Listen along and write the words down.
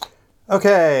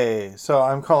Okay, so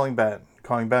I'm calling Ben.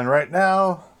 Calling Ben right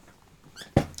now.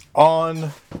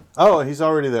 Oh, he's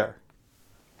already there.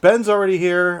 Ben's already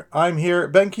here. I'm here.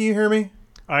 Ben, can you hear me?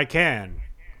 I can.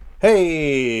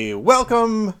 Hey,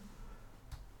 welcome,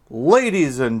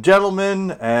 ladies and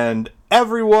gentlemen, and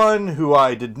everyone who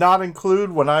I did not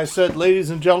include when I said ladies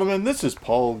and gentlemen. This is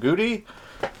Paul Goody,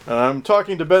 and I'm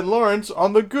talking to Ben Lawrence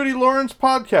on the GudeLaurance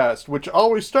podcast, which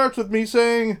always starts with me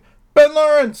saying, Ben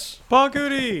Lawrence! Paul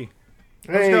Goody!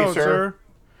 Hey, Let's go, sir.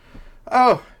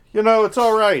 Oh, it's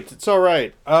all right. It's all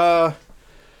right. I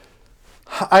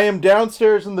am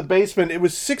downstairs in the basement. It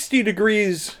was 60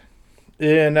 degrees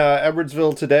in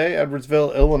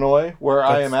Edwardsville, Illinois, where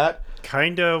I am at.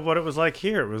 Kind of what it was like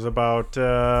here. It was about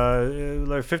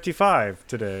like 55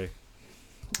 today.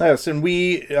 Yes, and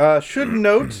we should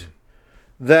note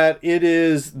that it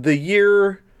is the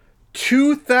year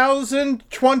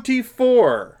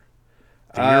 2024.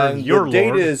 The year of your the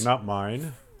date Lord, is not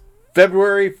mine.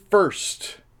 February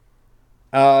 1st.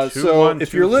 So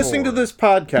if you're listening to 2124. this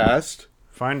podcast,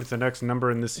 Find the next number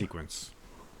in the sequence.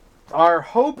 our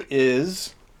hope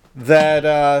is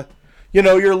that,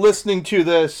 you're listening to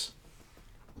this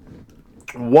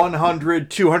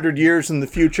 100, 200 years in the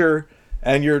future,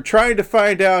 and you're trying to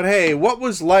find out, hey, what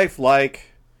was life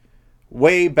like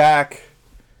way back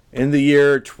in the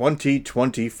year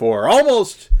 2024?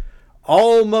 Almost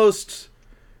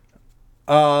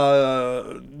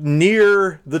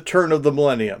near the turn of the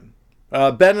millennium.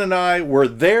 Ben and I were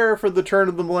there for the turn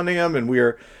of the millennium, and we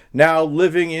are now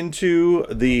living into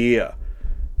the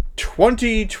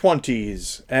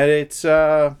 2020s, and it's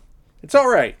all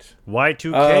right.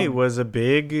 Y2K was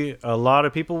a lot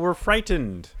of people were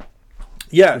frightened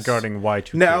Yes. regarding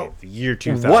Y2K, Now, the year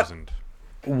 2000.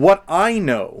 What I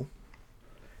know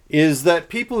is that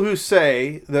people who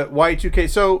say that Y2K...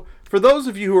 So, for those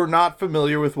of you who are not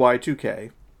familiar with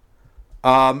Y2K,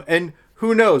 and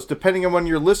who knows, depending on when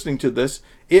you're listening to this,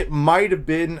 it might have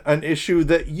been an issue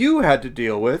that you had to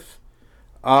deal with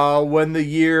when the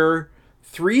year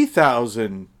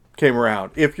 3000 came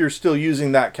around, if you're still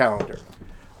using that calendar,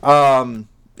 and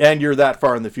you're that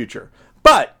far in the future.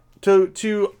 But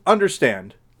to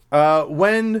understand,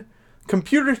 when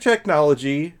computer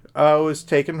technology was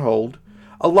taken hold,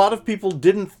 a lot of people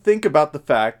didn't think about the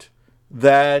fact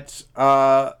that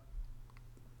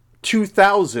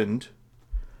 2000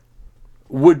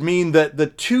 would mean that the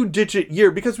 2-digit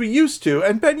year, because we used to,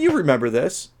 and Ben, you remember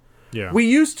this, Yeah. we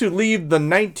used to leave the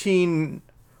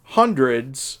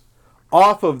 1900s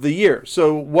off of the year.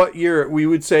 So what year? We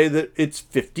would say that it's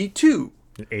 52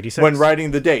 86. when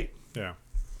writing the date. Yeah.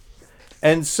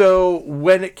 And so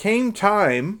when it came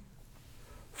time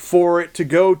for it to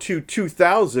go to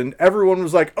 2000, everyone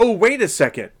was like, oh, wait a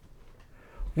second.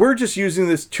 We're just using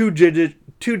this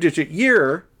two-digit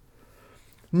year.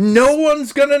 No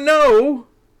one's going to know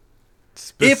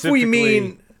if we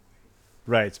mean...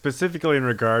 Right, specifically in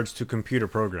regards to computer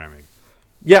programming.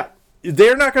 Yeah,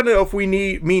 they're not going to know if we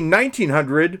mean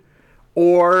 1900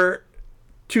 or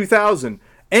 2000.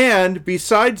 And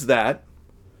besides that,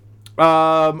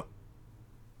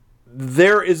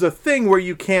 there is a thing where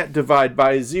you can't divide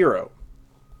by 0.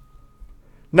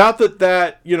 Not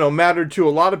that mattered to a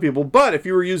lot of people, but if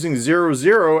you were using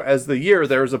 00 as the year,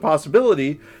 there's a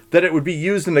possibility that it would be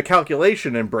used in the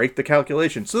calculation and break the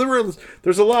calculation. So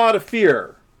there's a lot of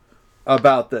fear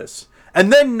about this.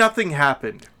 And then nothing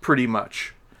happened, pretty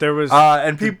much. There was...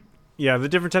 the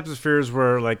different types of fears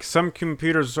were, like, some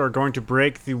computers are going to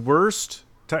break the worst...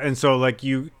 and so, like,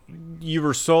 you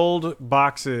were sold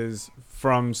boxes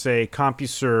from, say,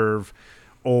 CompuServe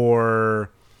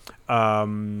or...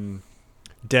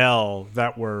 Dell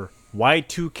that were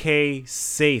Y2K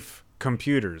safe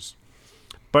computers,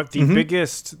 but the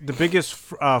biggest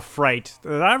fright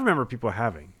that I remember people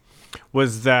having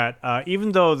was that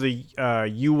even though the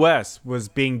U.S. was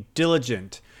being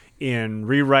diligent in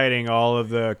rewriting all of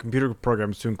the computer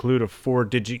programs to include a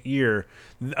 4-digit year,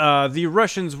 the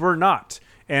Russians were not.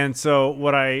 And so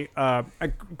what I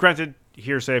granted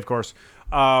hearsay, of course.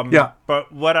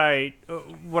 But what I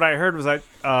heard was that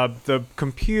the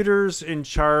computers in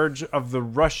charge of the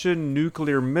Russian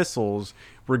nuclear missiles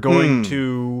were going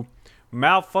to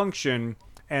malfunction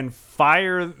and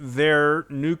fire their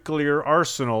nuclear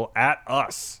arsenal at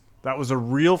us. That was a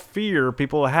real fear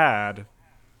people had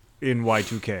in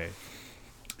Y2K.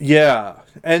 Yeah,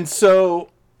 and so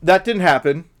that didn't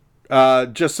happen.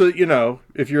 Just so you know,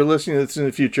 if you're listening to this in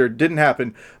the future, it didn't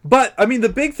happen. But, I mean, the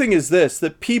big thing is this,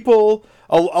 that people...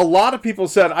 A lot of people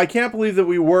said, I can't believe that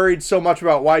we worried so much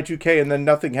about Y2K and then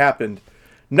nothing happened.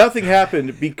 Nothing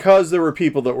happened because there were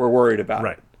people that were worried about it.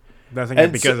 Right.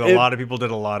 Because a lot of people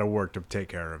did a lot of work to take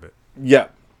care of it. Yeah.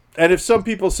 And if some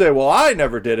people say, well, I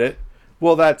never did it,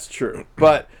 well, that's true.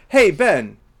 But, hey,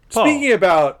 Ben, Paul. Speaking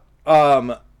about,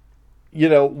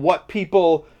 what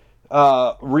people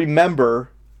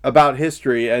remember about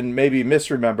history and maybe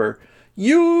misremember,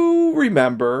 you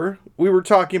remember, we were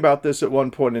talking about this at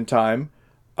one point in time,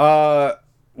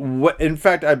 in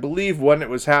fact, I believe when it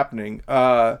was happening,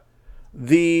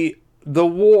 the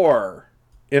war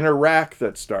in Iraq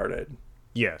that started.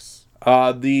 Yes.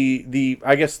 I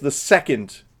guess the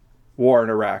second war in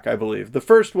Iraq, I believe. The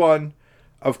first one,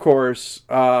 of course,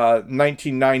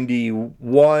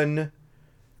 1991,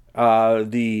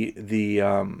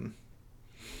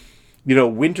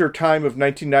 winter time of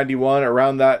 1991,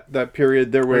 around that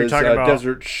period, there was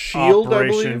Desert Shield, I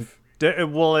believe.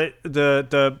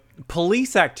 The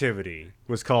police activity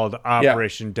was called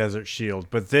Operation Desert Shield,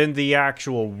 but then the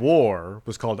actual war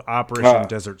was called Operation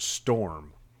Desert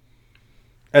Storm.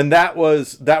 And that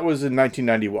was in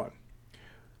 1991.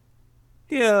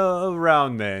 Yeah,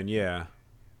 around then, yeah.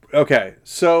 Okay,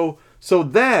 so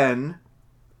then,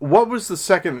 what was the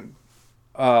second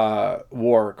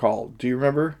war called? Do you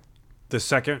remember? The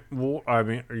second war? I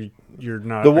mean, you're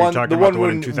not the one, talking about the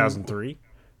one in 2003?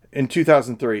 In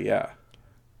 2003, yeah.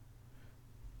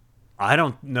 I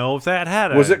don't know if that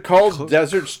had Was it called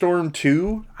Desert Storm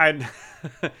 2?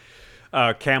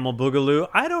 Camel Boogaloo.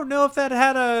 I don't know if that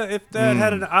had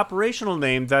had an operational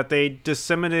name that they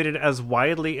disseminated as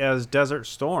widely as Desert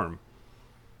Storm.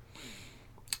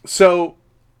 So,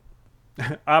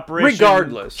 Operation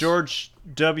regardless, George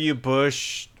W.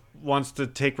 Bush wants to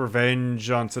take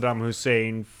revenge on Saddam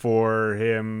Hussein for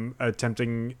him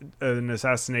attempting an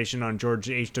assassination on George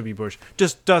H.W. Bush.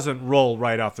 Just doesn't roll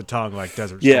right off the tongue like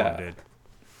Desert Storm did.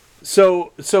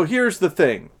 So here's the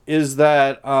thing, is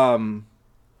that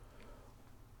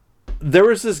there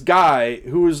was this guy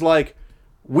who was like,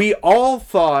 we all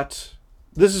thought,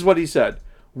 this is what he said,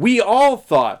 we all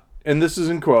thought, and this is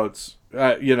in quotes,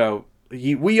 I'm not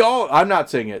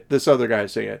saying it, this other guy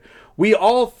is saying it, we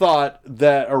all thought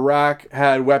that Iraq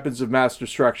had weapons of mass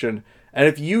destruction, and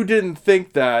if you didn't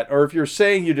think that, or if you're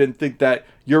saying you didn't think that,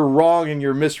 you're wrong and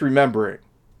you're misremembering.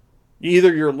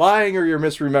 Either you're lying or you're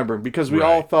misremembering, because we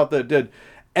all thought that it did.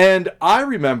 And I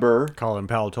remember... Colin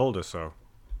Powell told us so.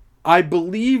 I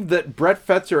believe that Brett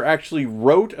Fetzer actually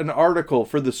wrote an article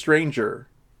for The Stranger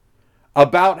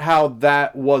about how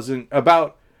that wasn't...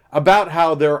 About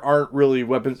how there aren't really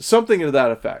weapons... Something to that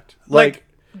effect.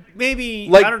 Maybe,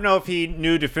 I don't know if he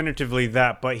knew definitively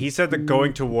that, but he said that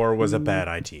going to war was a bad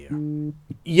idea.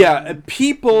 Yeah,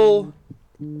 people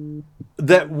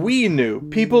that we knew,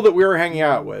 people that we were hanging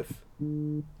out with,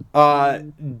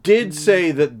 did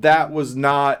say that was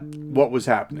not what was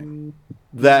happening.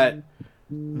 That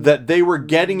they were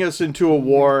getting us into a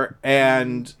war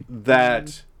and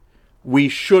that we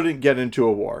shouldn't get into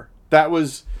a war. That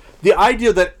was the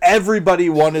idea, that everybody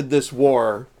wanted this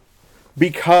war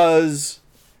because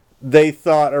they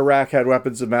thought Iraq had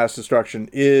weapons of mass destruction,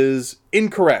 is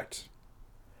incorrect.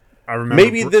 I remember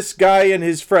maybe this guy and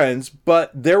his friends,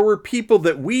 but there were people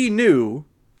that we knew.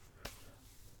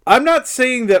 I'm not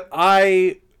saying that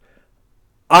I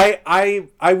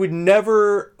would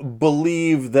never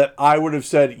believe that I would have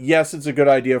said, yes, it's a good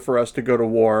idea for us to go to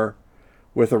war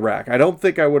with Iraq. I don't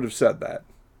think I would have said that.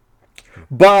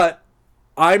 But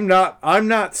I'm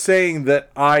not saying that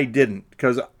I didn't,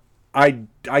 because I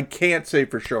can't say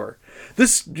for sure.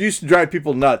 This used to drive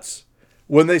people nuts.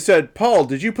 When they said, Paul,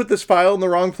 did you put this file in the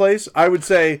wrong place? I would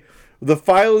say, the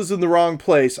file is in the wrong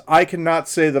place. I cannot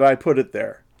say that I put it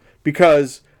there,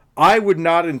 because I would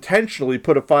not intentionally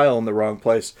put a file in the wrong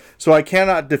place. So I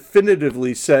cannot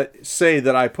definitively say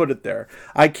that I put it there.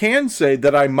 I can say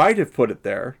that I might have put it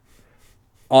there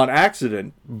on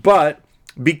accident, but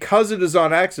because it is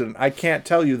on accident, I can't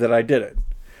tell you that I did it.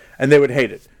 And they would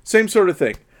hate it. Same sort of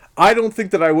thing. I don't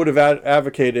think that I would have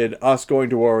advocated us going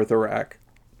to war with Iraq.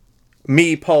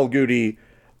 Me, Paul Goody,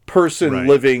 person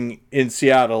living in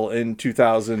Seattle in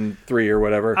 2003 or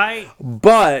whatever.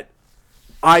 But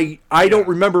I don't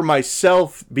remember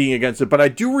myself being against it, but I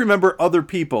do remember other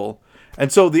people. And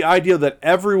so the idea that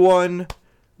everyone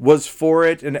was for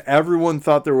it and everyone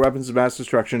thought there were weapons of mass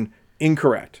destruction,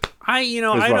 incorrect. I'm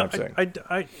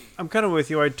kind of with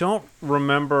you. I don't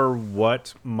remember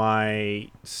what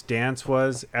my stance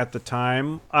was at the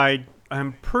time.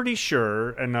 I'm pretty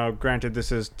sure, and now granted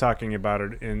this is talking about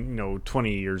it in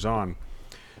 20 years on.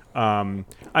 I'm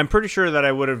pretty sure that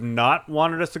I would have not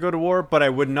wanted us to go to war, but I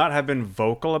would not have been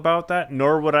vocal about that,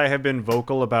 nor would I have been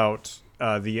vocal about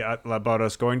about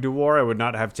us going to war. I would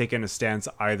not have taken a stance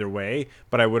either way,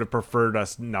 but I would have preferred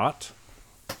us not.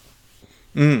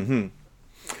 New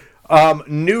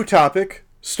topic.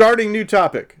 Starting new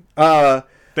topic.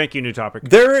 Thank you, new topic.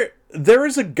 There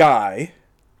is a guy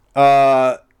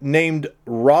named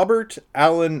Robert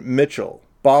Allen Mitchell,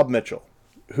 Bob Mitchell,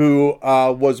 who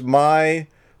was my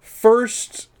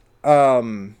first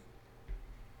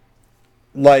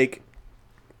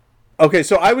okay,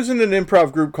 so I was in an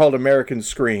improv group called American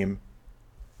Scream,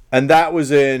 and that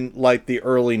was in like the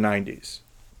early 90s.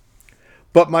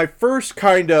 But my first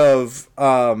kind of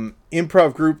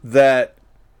improv group that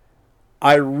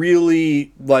I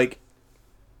really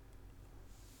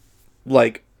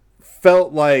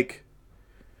felt like,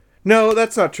 no,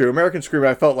 that's not true. American Scream,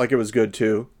 I felt like it was good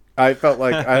too. I felt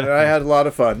like I had a lot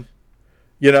of fun.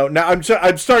 You know, now I'm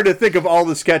starting to think of all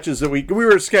the sketches that we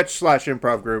were a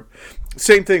sketch/improv group.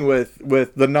 Same thing with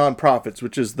the Nonprofits,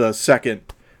 which is the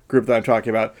second group that I'm talking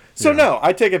about. So no,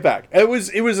 I take it back. It was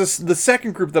the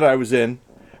second group that I was in,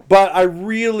 but I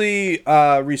really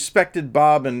respected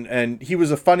Bob, and he was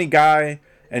a funny guy,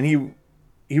 and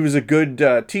he was a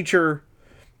good teacher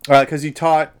because he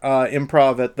taught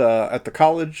improv at the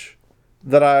college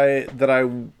that I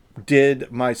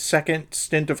did my second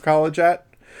stint of college at.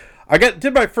 I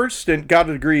did my first stint, got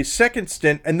a degree, second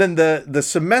stint, and then the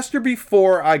semester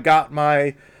before I got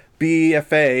my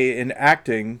BFA in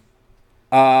acting,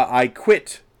 I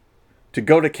quit to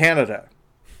go to Canada.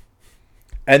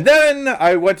 And then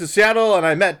I went to Seattle and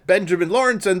I met Benjamin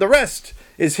Lawrence, and the rest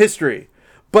is history.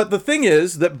 But the thing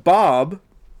is that Bob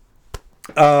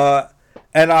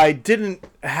and I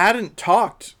hadn't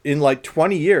talked in like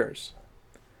 20 years.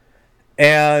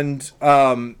 And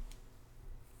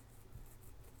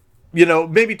you know,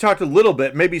 maybe talked a little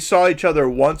bit, maybe saw each other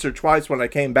once or twice when I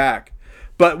came back,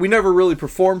 but we never really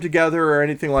performed together or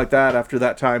anything like that after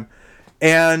that time.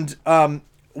 And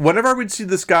whenever I would see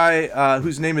this guy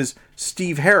whose name is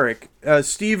Steve Herrick,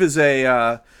 Steve is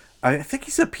I think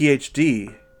he's a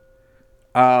PhD.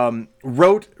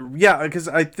 Because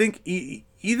I think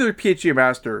either PhD or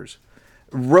master's,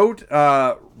 wrote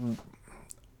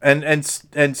and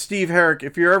Steve Herrick,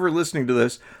 if you're ever listening to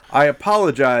this, I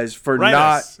apologize for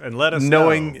not and let us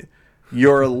knowing know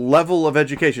your level of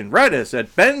education. Write us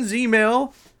at Ben's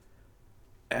email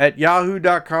at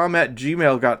yahoo.com at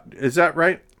gmail. Is that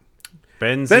right?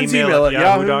 Ben's email at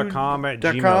yahoo.com at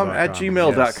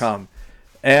gmail.com.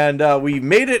 And we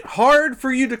made it hard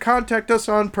for you to contact us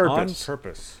on purpose.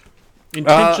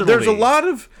 Intentionally. There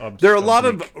are a lot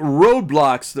of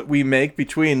roadblocks that we make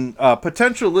between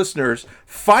potential listeners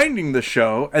finding the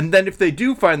show, and then if they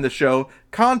do find the show,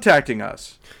 contacting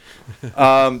us,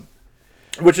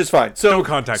 which is fine. So don't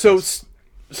contact us.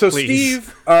 So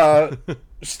Please.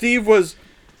 Steve was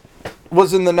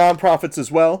in the Nonprofits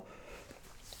as well.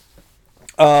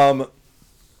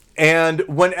 And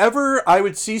whenever I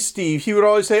would see Steve, he would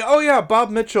always say, "Oh yeah, Bob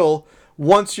Mitchell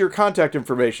wants your contact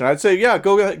information." I'd say, "Yeah,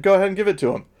 go ahead and give it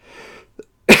to him."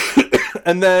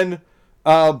 And then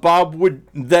Bob would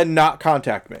then not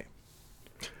contact me.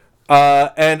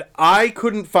 And I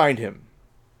couldn't find him.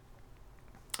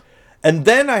 And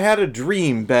then I had a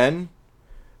dream, Ben,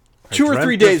 2 or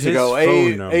 3 days ago.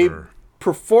 A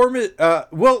performance,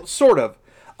 well, sort of.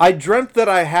 I dreamt that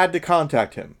I had to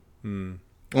contact him. I'm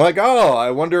like, oh, I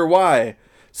wonder why.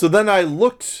 So then I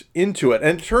looked into it,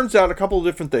 and it turns out a couple of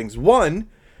different things. One,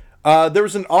 there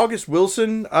was an August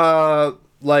Wilson,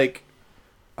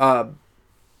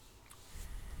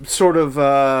 sort of,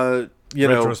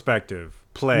 retrospective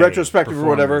play, or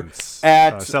whatever,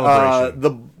 at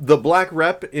celebration. the Black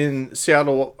Rep in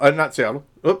Seattle,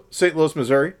 St. Louis,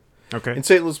 Missouri. Okay. In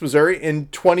St. Louis, Missouri in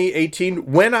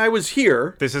 2018, when I was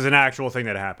here. This is an actual thing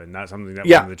that happened, not something that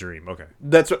was in the dream. Okay.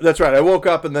 That's right. I woke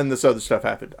up and then this other stuff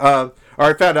happened. Or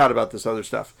I found out about this other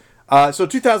stuff. So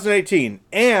 2018.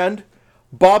 And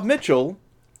Bob Mitchell,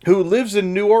 who lives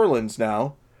in New Orleans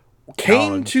now,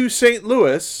 came to St.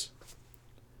 Louis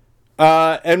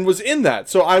and was in that.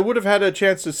 So I would have had a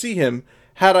chance to see him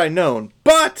had I known.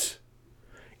 But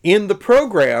in the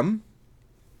program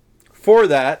for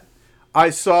that, I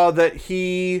saw that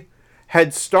he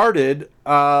had started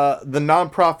the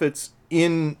Nonprofits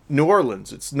in New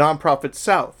Orleans. It's Nonprofit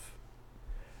South.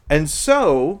 And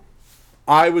so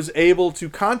I was able to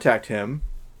contact him,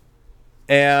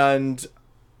 and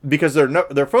because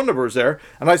their phone number was there,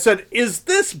 and I said, "Is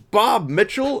this Bob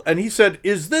Mitchell?" And he said,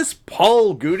 "Is this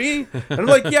Paul Goody?" And I'm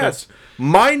like, "Yes."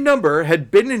 My number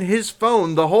had been in his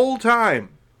phone the whole time.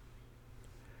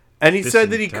 And he said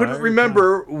that he couldn't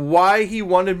remember why he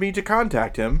wanted me to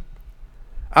contact him.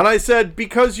 And I said,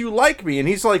 "Because you like me." And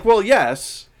he's like, "Well,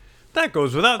 yes." That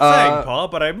goes without saying, Paul,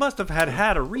 but I must have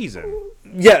had a reason.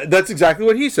 Yeah, that's exactly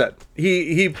what he said.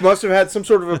 He must have had some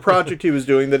sort of a project he was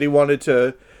doing that he wanted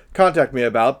to contact me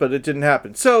about, but it didn't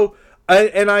happen. So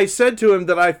And I said to him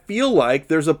that I feel like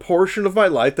there's a portion of my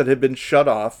life that had been shut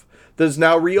off that is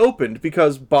now reopened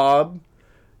because Bob,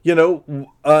 an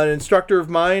instructor of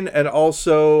mine, and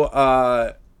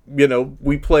also,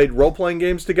 we played role-playing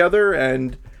games together,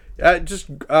 and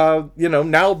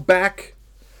now back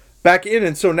in.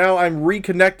 And so now I'm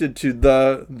reconnected to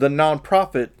the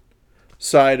nonprofit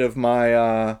side of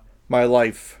my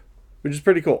life, which is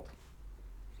pretty cool.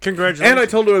 Congratulations. And I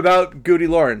told him about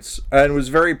GudeLaurance and was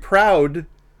very proud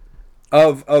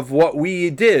of what we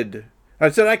did. I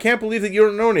said, I can't believe that you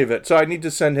don't know any of it. So I need to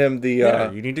send him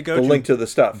the you need to go the link to the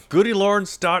stuff.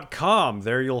 GudeLaurance.com.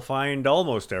 There you'll find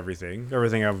almost everything.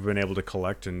 Everything I've been able to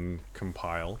collect and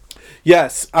compile.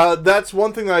 Yes, that's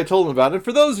one thing that I told him about. And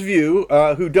for those of you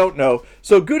who don't know,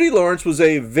 so GudeLaurance was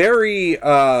a very,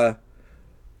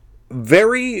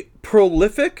 very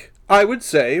prolific, I would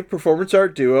say, performance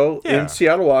art duo in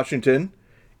Seattle, Washington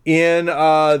in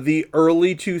the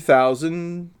early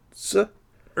 2000s.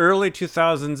 Early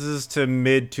 2000s to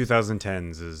mid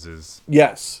 2010s is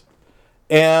Yes.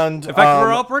 And in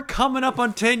fact, we're coming up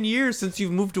on 10 years since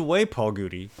you've moved away, Paul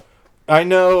Goody. I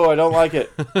know, I don't like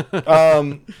it.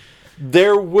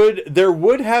 There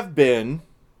would have been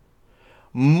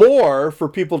more for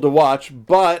people to watch,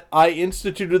 but I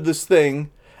instituted this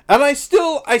thing, and I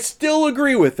still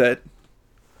agree with it,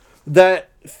 that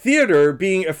theater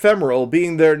being ephemeral,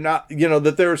 being there not,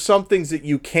 that there are some things that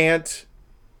you can't,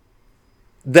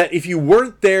 that if you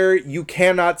weren't there, you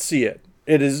cannot see it.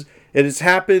 It has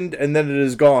happened and then it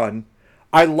is gone.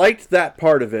 I liked that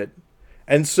part of it.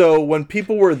 And so when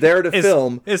people were there to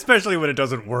film, especially when it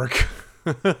doesn't work,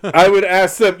 I would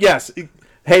ask them, yes,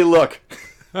 hey, look,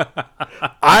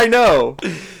 I know.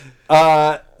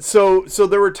 So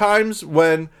there were times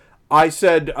when I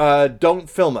said, don't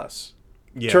film us.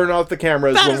 Yeah. Turn off the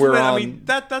cameras when we're on.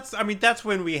 That's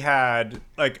when we had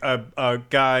like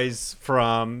guys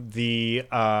from the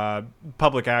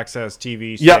public access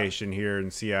TV station here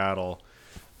in Seattle,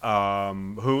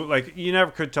 who like you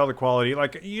never could tell the quality.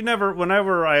 Like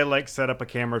whenever I like set up a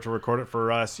camera to record it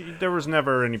for us, there was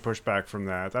never any pushback from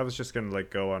that. That was just gonna like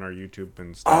go on our YouTube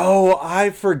and stuff. Oh, I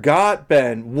forgot,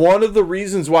 Ben. One of the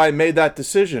reasons why I made that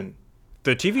decision.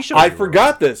 The TV show. I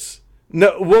forgot this.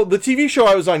 No, well, the TV show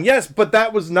I was on, yes, but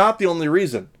that was not the only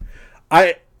reason.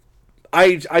 I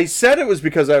said it was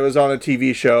because I was on a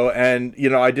TV show and,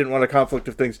 I didn't want a conflict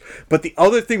of things. But the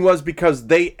other thing was because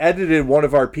they edited one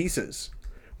of our pieces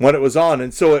when it was on.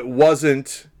 And so it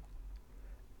wasn't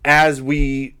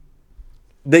they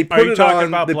put it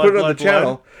on the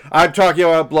channel. I'm talking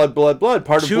about Blood.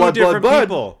 Part of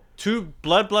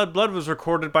Blood. Blood was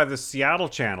recorded by the Seattle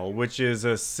channel, which is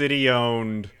a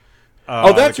city-owned...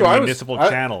 that's right. Municipal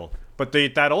channel. But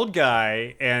that old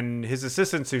guy and his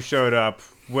assistants who showed up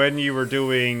when you were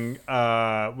doing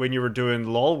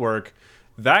lull work,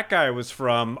 that guy was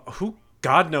from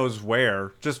God knows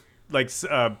where, just like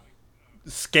Scan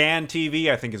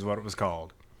TV, I think is what it was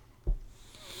called.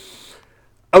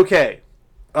 Okay,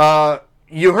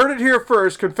 you heard it here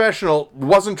first. Confessional,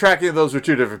 wasn't tracking that those were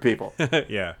two different people.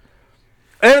 Yeah.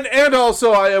 And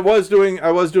also I was doing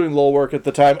lull work at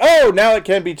the time. Oh, now it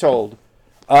can be told.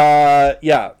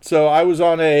 So I was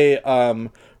on a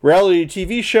reality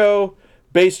TV show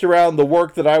based around the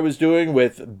work that I was doing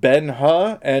with Ben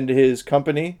Huh and his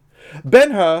company.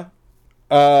 Ben Huh,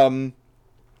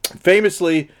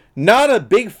 famously not a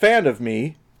big fan of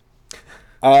me,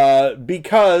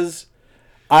 because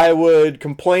I would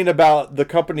complain about the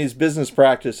company's business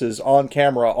practices on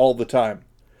camera all the time.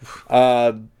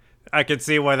 I could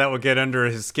see why that would get under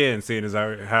his skin, seeing as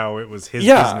how it was his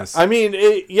business. I mean,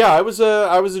 I was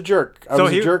a jerk. I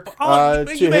was a jerk to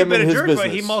him and his business. But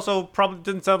he also probably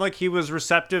didn't sound like he was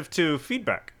receptive to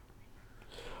feedback.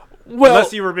 Well,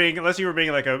 unless you were being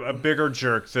like a bigger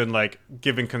jerk than like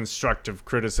giving constructive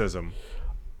criticism.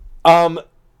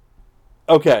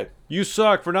 Okay. You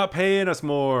suck for not paying us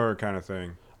more, kind of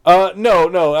thing.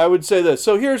 No. I would say this.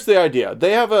 So here's the idea.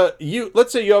 They have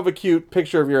let's say you have a cute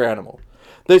picture of your animal.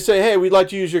 They say, hey, we'd like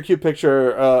to use your cute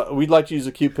picture. We'd like to use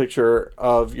a cute picture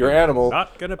of your animal.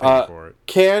 Not gonna pay for it.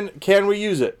 Can we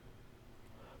use it?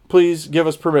 Please give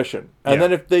us permission. And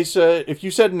then if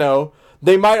you said no,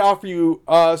 they might offer you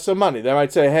some money. They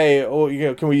might say, hey,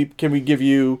 can we give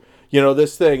you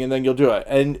this thing, and then you'll do it.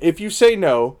 And if you say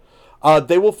no,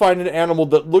 they will find an animal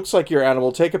that looks like your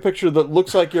animal, take a picture that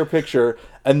looks like your picture,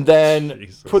 and then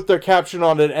put their caption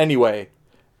on it anyway.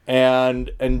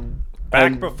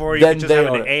 Back before you could just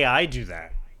have an AI do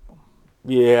that.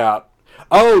 Yeah.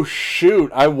 Oh,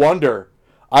 shoot. I wonder,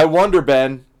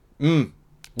 Ben.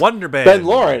 Wonder Ben. Ben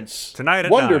Lawrence. Tonight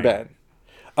at Wonder 9. Ben.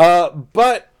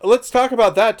 But let's talk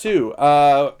about that too.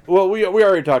 Well, we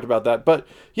already talked about that. But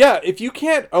yeah, if you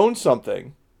can't own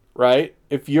something, right?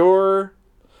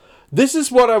 This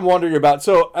is what I'm wondering about.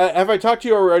 So have I talked to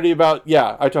you already about?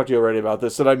 Yeah, I talked to you already about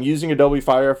this. That I'm using Adobe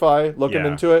Firefly, looking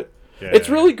into it. Yeah, it's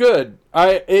really good.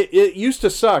 It used to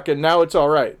suck, and now it's all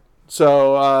right.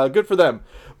 So good for them.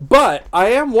 But I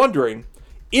am wondering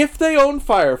if they own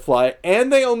Firefly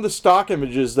and they own the stock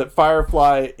images that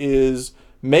Firefly is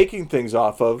making things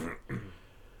off of.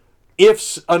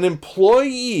 If an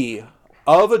employee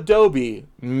of Adobe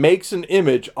makes an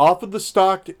image off of the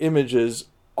stocked images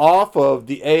off of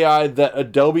the AI that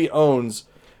Adobe owns,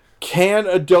 can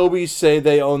Adobe say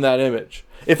they own that image?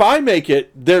 If I make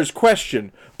it, there's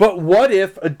question. But what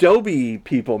if Adobe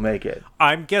people make it?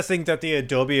 I'm guessing that the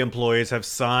Adobe employees have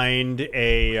signed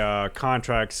a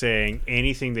contract saying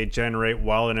anything they generate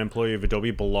while an employee of Adobe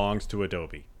belongs to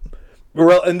Adobe.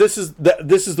 Well, and this is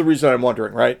the reason I'm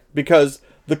wondering, right? Because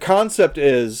the concept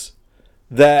is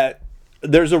that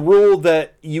there's a rule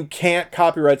that you can't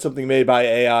copyright something made by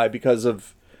AI because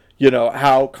of,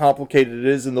 how complicated it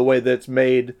is in the way that it's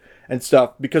made and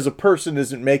stuff, because a person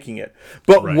isn't making it.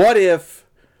 But right.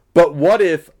 what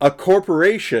if a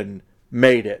corporation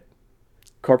made it?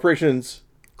 Corporations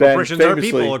are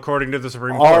people, according to the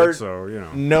Supreme Court, so,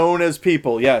 known as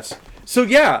people, yes. So,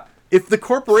 yeah, if the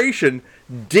corporation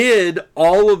did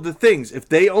all of the things, if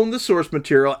they own the source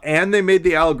material and they made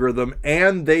the algorithm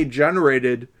and they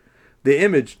generated the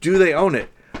image, do they own it?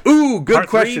 Ooh, good Part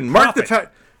question. 3, Mark the time.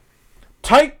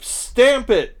 Timestamp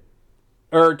it.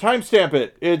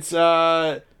 It's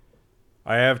I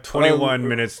have 21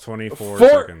 minutes 24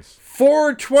 seconds.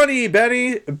 4:20,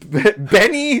 Benny.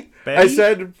 Benny? I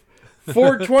said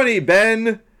 4:20,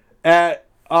 Ben,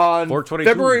 on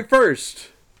February 1st.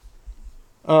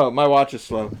 Oh, my watch is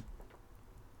slow.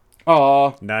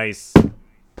 Aw. Nice.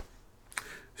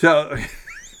 So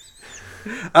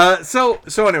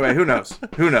anyway, who knows?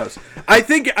 I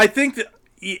think that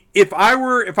if I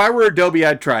were Adobe,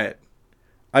 I'd try it.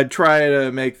 I'd try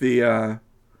to make the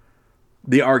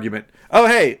argument. Oh,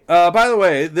 hey, by the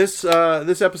way, this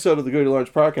episode of the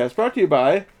GudeLaurance podcast brought to you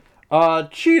by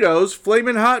Cheetos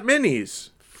Flamin' Hot Minis.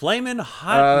 Flamin'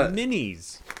 Hot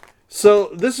Minis.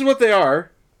 So this is what they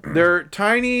are. They're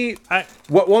tiny,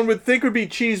 what one would think would be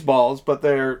cheese balls, but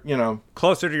they're,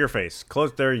 closer to your face.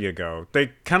 There you go.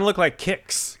 They kind of look like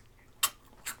Kicks.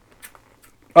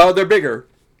 Oh, they're bigger.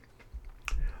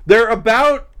 They're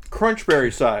about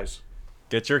Crunchberry size.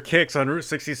 Get your Kicks on Route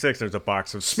 66. There's a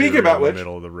box of Speaking cereal about in the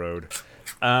middle of the road.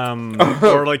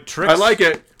 Or like Tricks. I like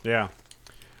it. Yeah.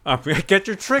 Get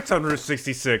your Tricks on Route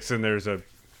 66, and there's a...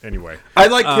 Anyway. I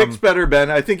like Kicks better,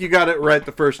 Ben. I think you got it right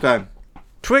the first time.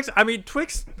 Twix,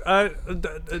 Tricks, no,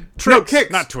 Kicks.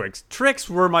 Not Twix. Tricks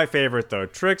were my favorite, though.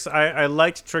 Tricks, I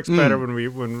liked Tricks better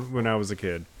when I was a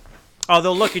kid.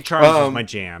 Although Lucky Charms was my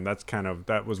jam.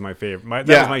 That was my favorite.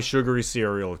 That was my sugary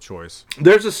cereal of choice.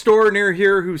 There's a store near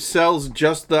here who sells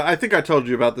I think I told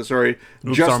you about this already.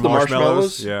 Oops, just the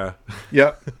marshmallows. Yeah.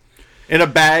 Yep. In a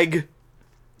bag.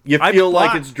 You feel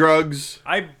like it's drugs.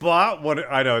 I bought one.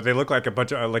 I know they look like a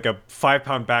bunch of like a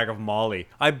 5-pound bag of Molly.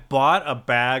 I bought a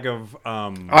bag of.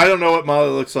 I don't know what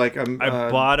Molly looks like. I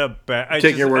bought a bag.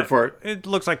 Take your word for it. It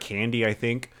looks like candy, I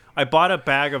think. I bought a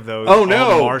bag of those. Oh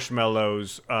no!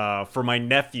 Marshmallows for my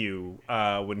nephew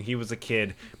when he was a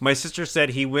kid. My sister said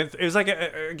he went. It was like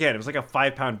a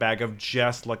 5-pound bag of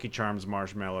just Lucky Charms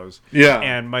marshmallows. Yeah.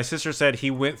 And my sister said he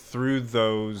went through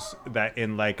those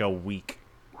in like a week.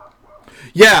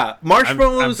 Yeah,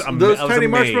 marshmallows. Those tiny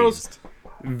amazed. Marshmallows.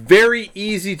 Very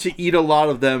easy to eat a lot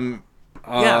of them.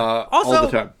 Also, all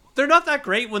the time. They're not that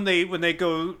great when they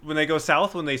go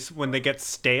south when they get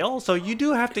stale. So you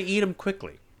do have to eat them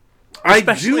quickly.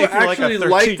 Especially if you're actually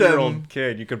like a 13-year-old them.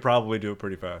 kid, you could probably do it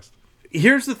pretty fast.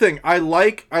 Here's the thing: I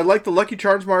like the Lucky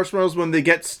Charms marshmallows when they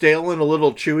get stale and a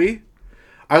little chewy.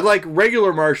 I like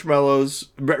regular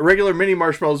mini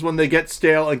marshmallows when they get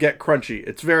stale and get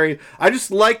crunchy. I just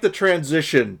like the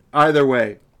transition either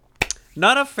way.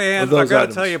 Not a fan. I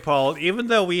gotta tell you, Paul, even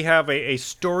though we have a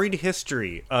storied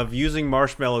history of using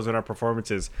marshmallows in our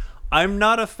performances, I'm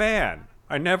not a fan.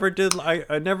 I never did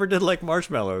like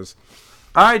marshmallows.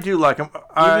 I do like them.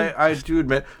 I do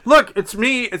admit. Look, it's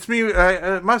me.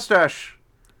 Mustache.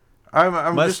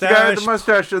 I'm just the guy with the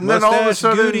mustache, and then all of a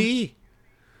sudden, Goody.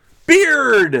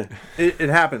 Beard. It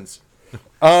happens.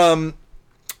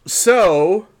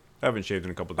 So I haven't shaved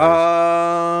in a couple days.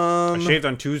 I shaved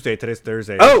on Tuesday. Today's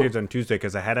Thursday. Oh. I shaved on Tuesday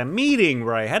because I had a meeting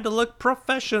where I had to look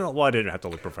professional. Well, I didn't have to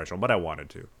look professional, but I wanted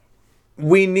to.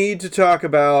 We need to talk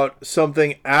about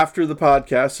something after the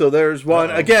podcast. So there's one.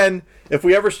 Again, if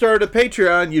we ever started a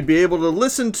Patreon, you'd be able to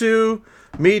listen to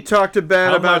Me talk to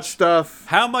Ben about stuff.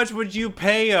 How much would you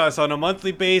pay us on a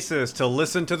monthly basis to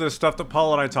listen to the stuff that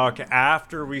Paul and I talk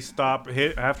after we stop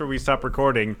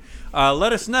recording?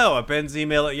 Let us know at Ben's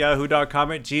email at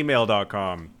yahoo.com at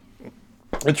gmail.com.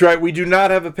 That's right. We do not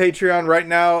have a Patreon right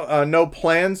now. No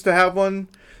plans to have one.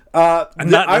 Not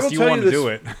unless you want to do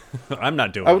it. I'm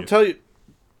not doing it. I will tell you.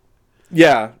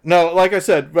 Yeah. No, like I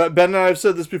said, Ben and I have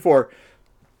said this before.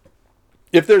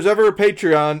 If there's ever a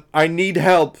Patreon, I need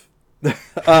help.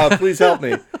 Please help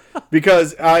me.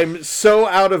 Because I'm so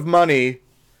out of money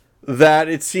that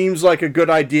it seems like a good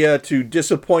idea to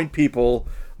disappoint people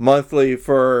monthly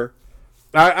for...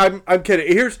 I'm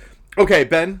kidding. Okay,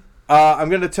 Ben, I'm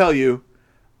going to tell you.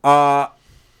 I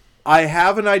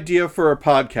have an idea for a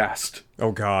podcast.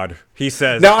 Oh, God. He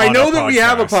says... Now, I know that we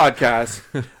have a podcast,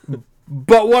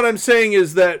 but what I'm saying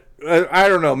is that, I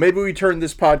don't know, maybe we turn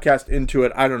this podcast into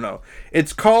it. I don't know.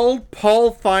 It's called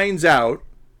Paul Finds Out,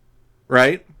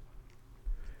 right?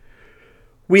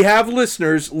 We have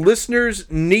listeners. Listeners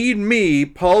need me,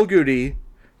 Paul Goody,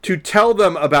 to tell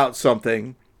them about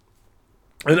something.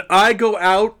 And I go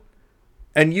out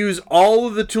and use all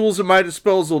of the tools at my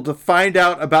disposal to find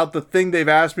out about the thing they've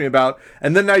asked me about.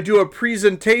 And then I do a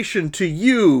presentation to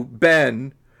you,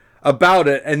 Ben, about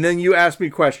it. And then you ask me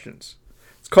questions.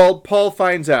 It's called Paul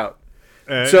Finds Out.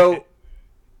 And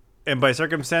by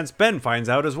circumstance, Ben finds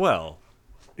out as well.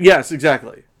 Yes,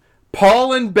 exactly.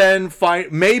 Paul and Ben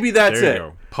find... Maybe that's there you it.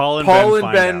 Go. Paul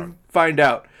and Ben find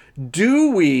out.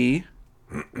 Do we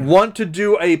want to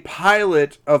do a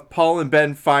pilot of Paul and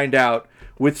Ben Find Out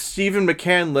with Stephen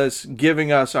McCandless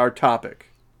giving us our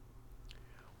topic?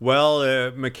 Well,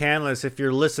 McCandless, if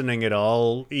you're listening at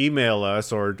all, email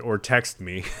us or text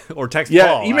me. Or text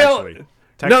Paul, email, actually.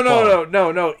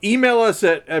 No. Email us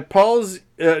at Paul's...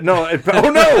 oh,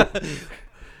 no!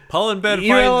 Paul and Ben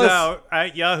finds out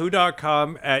at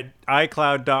yahoo.com, at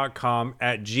iCloud.com,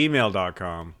 at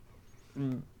gmail.com.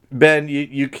 Ben,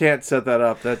 you can't set that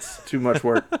up. That's too much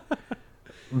work.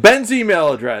 Ben's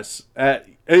email address.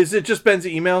 Is it just Ben's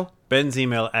email? Ben's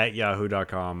email at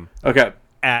yahoo.com. Okay.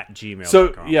 At gmail.com.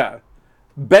 So, yeah.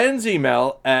 Ben's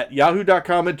email at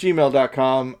yahoo.com at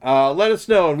gmail.com. Let us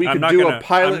know, and we can do a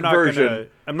pilot version.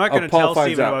 I'm not going to tell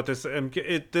Steven about this.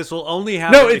 This will only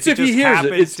happen if he hears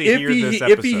it. It's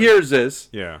if he hears this.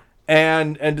 Yeah.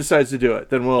 And decides to do it,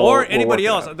 then we'll... Or anybody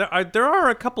else. There are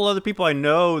a couple other people I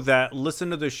know that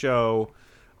listen to the show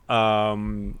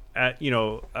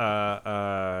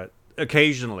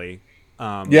occasionally.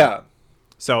 Yeah.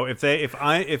 So if any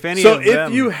of them... So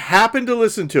if you happen to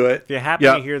listen to it... If you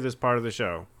happen to hear this part of the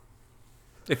show...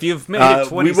 If you've made it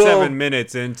 27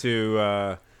 minutes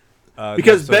into...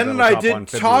 because Ben and I did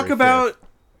talk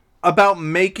about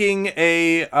making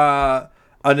an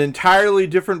entirely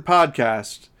different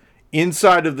podcast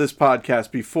inside of this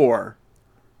podcast before.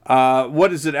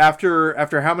 What is it,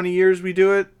 after how many years we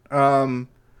do it?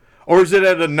 Or is it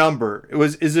at a number?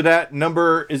 Is it at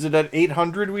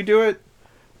 800 we do it?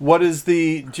 What is do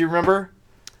you remember?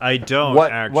 I don't,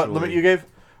 actually. What limit you gave?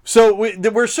 So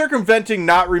we're circumventing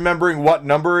not remembering what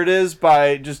number it is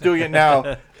by just doing it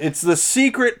now. It's the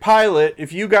secret pilot.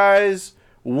 If you guys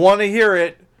want to hear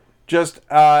it, just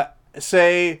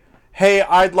say, hey,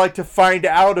 I'd like to find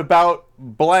out about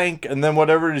blank, and then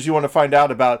whatever it is you want to find out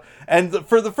about. And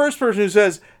for the first person who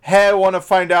says, hey, I want to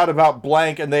find out about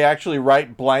blank, and they actually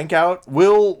write blank out,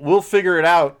 we'll figure it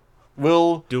out.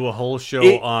 We'll do a whole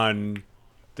show on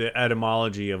the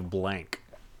etymology of blank.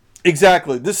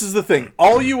 Exactly. This is the thing.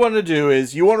 All you want to do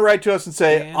is you want to write to us and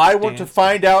say, I want to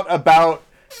find out about,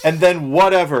 and then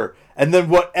whatever. And then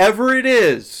whatever it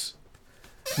is,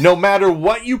 no matter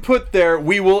what you put there,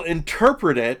 we will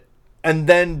interpret it and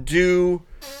then do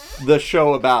the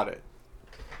show about it.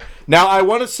 Now, I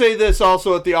want to say this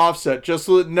also at the offset, just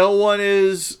so that no one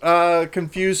is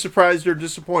confused, surprised, or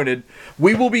disappointed.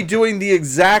 We will be doing the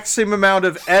exact same amount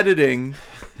of editing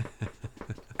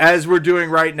as we're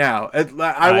doing right now.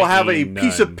 I will have a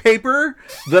piece of paper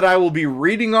that I will be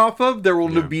reading off of. There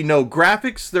will be no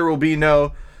graphics. There will be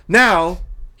no... Now,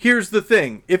 here's the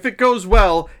thing. If it goes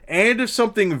well, and if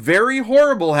something very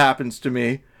horrible happens to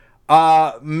me,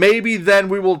 maybe then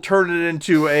we will turn it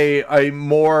into a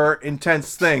more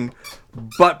intense thing,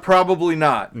 but probably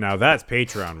not. Now that's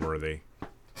Patreon worthy.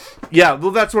 Yeah, well,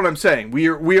 that's what I'm saying.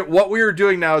 What we are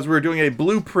doing now is we're doing a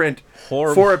blueprint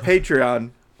for a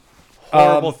Patreon.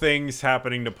 Horrible things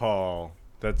happening to Paul.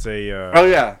 That's a... oh,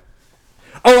 yeah.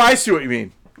 Oh, I see what you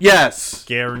mean. Yes.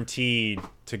 Guaranteed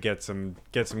to get some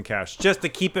cash. Just to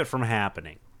keep it from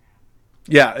happening.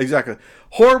 Yeah, exactly.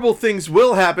 Horrible things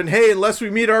will happen. Hey, unless we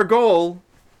meet our goal,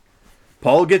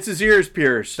 Paul gets his ears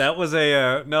pierced. That was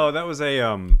a...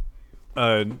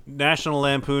 National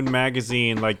Lampoon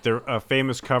magazine, like their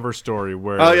famous cover story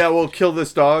where. Oh yeah, we'll kill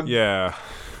this dog. Yeah.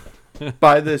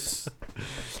 Buy this.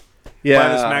 Yeah.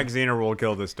 Buy this magazine or we'll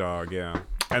kill this dog. Yeah.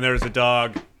 And there's a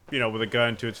dog, with a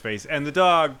gun to its face, and the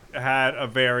dog had a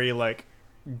very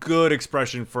good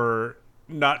expression for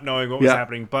not knowing what was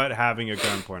happening, but having a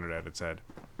gun pointed at its head.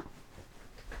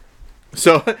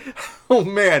 So, oh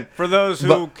man. For those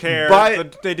who care,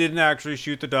 they didn't actually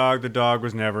shoot the dog. The dog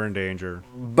was never in danger.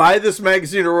 Buy this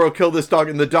magazine or we'll kill this dog,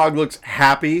 and the dog looks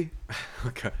happy.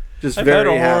 Okay. Just I've very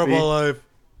had a happy. horrible life.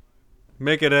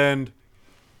 Make it end.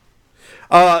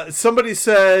 Somebody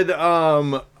said,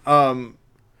 gun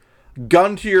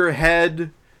to your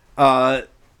head,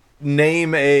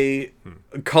 name a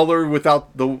color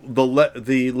without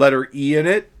the letter E in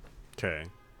it. Okay.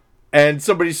 And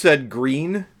somebody said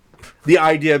green. The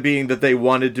idea being that they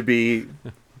wanted to be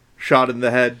shot in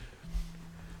the head.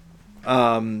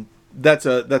 That's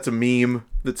a meme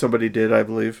that somebody did, I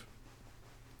believe.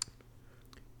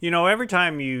 Every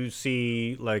time you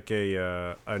see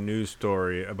a news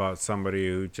story about somebody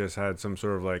who just had some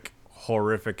sort of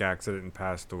horrific accident and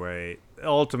passed away,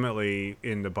 ultimately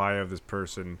in the bio of this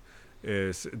person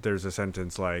there's a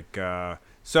sentence like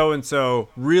so and so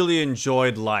really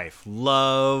enjoyed life,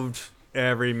 loved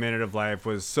every minute of life,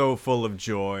 was so full of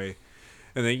joy,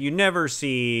 and that you never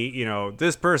see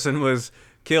this person was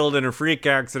killed in a freak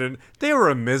accident. They were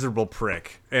a miserable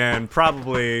prick and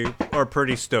probably are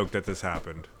pretty stoked that this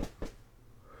happened.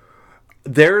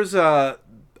 There's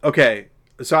okay,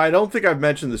 so I don't think I've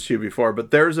mentioned this to you before,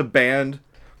 but there's a band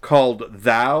called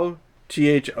Thou,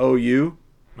 Thou,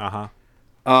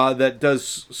 that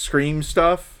does scream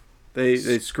stuff. They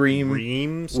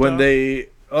scream stuff? When they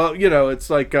it's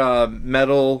like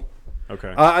metal.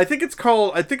 Okay. I think it's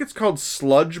called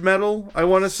sludge metal, I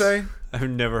want to say. I've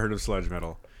never heard of sludge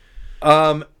metal.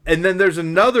 And then there's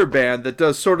another band that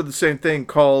does sort of the same thing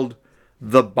called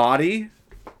The Body.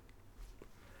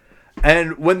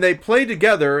 And when they play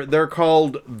together, they're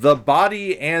called The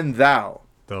Body and Thou.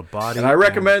 The Body. And I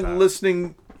recommend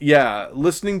listening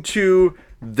to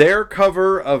their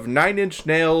cover of Nine Inch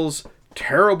Nails'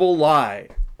 Terrible Lie.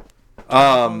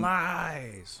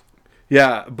 Lies.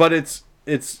 Yeah, but it's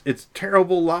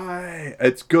Terrible Lie.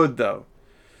 It's good though.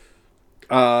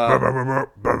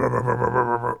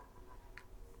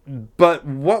 But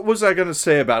what was I going to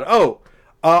say about it? Oh,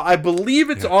 I believe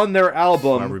it's on their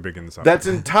album that's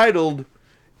entitled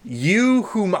You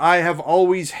Whom I Have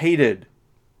Always Hated,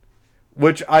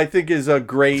 which I think is a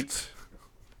great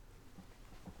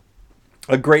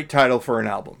title for an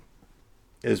album,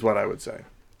 is what I would say.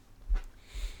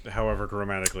 However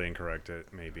grammatically incorrect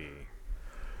it may be.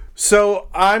 So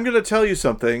I'm going to tell you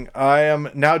something. I am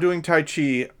now doing Tai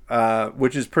Chi,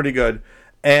 which is pretty good.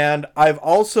 And I've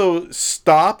also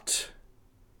stopped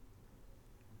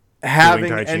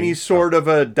having any sort of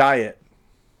a diet.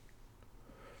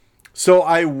 So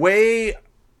I weigh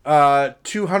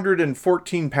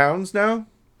 214 pounds now.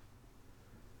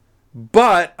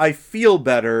 But I feel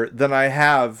better than I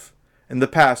have in the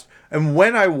past. And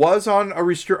when I was on a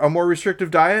more restrictive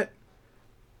diet,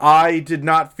 I did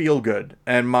not feel good.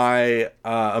 And my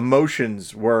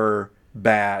emotions were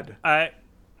bad.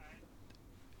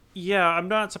 Yeah, I'm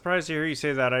not surprised to hear you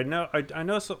say that. I know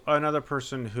another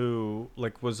person who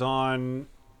was on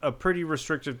a pretty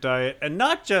restrictive diet, and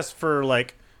not just for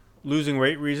losing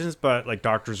weight reasons, but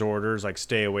doctor's orders,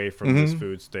 stay away from this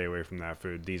food, stay away from that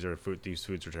food. These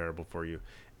foods are terrible for you,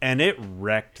 and it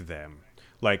wrecked them.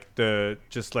 The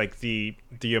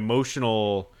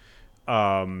emotional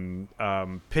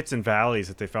pits and valleys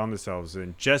that they found themselves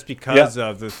in, just because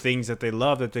of the things that they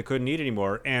love that they couldn't eat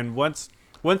anymore. And once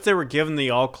they were given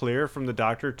the all clear from the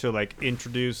doctor to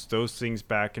introduce those things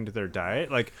back into their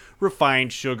diet,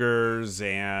 refined sugars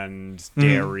and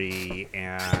dairy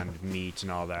and meat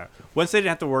and all that, once they didn't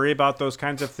have to worry about those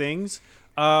kinds of things,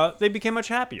 they became much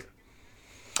happier.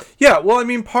 Yeah, well, I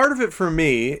mean, part of it for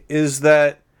me is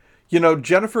that,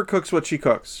 Jennifer cooks what she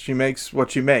cooks. She makes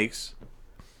what she makes.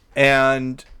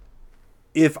 And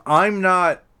if I'm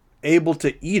not able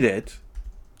to eat it,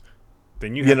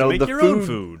 then you have to make your own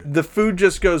food. The food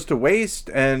just goes to waste,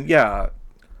 and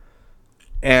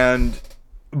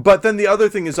but then the other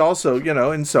thing is also,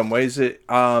 in some ways,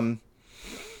 I'm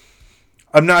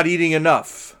not eating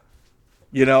enough.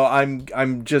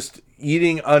 I'm just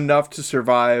eating enough to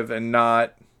survive, and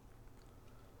not,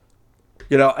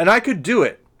 and I could do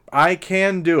it. I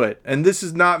can do it, and this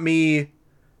is not me,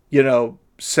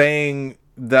 saying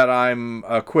that I'm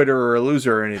a quitter or a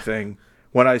loser or anything.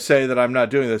 When I say that I'm not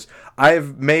doing this, I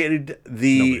have made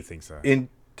the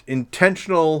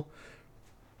intentional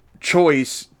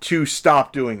choice to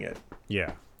stop doing it.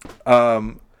 Yeah.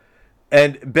 And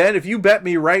Ben, if you bet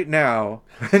me right now,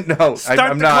 no,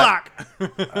 I'm not.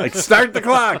 Like, start the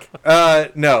clock.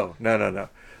 No.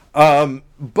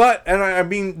 But I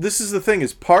mean, this is the thing.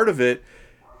 Is part of it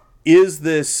is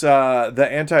this the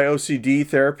anti-OCD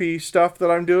therapy stuff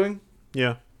that I'm doing.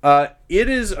 Yeah. It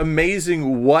is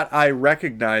amazing what I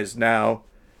recognize now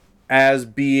as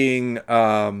being.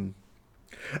 I'm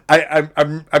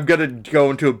gonna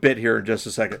go into a bit here in just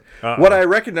a second. What I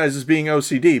recognize as being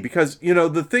OCD, because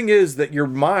the thing is that your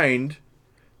mind,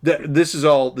 this is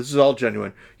all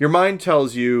genuine. Your mind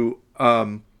tells you,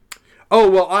 oh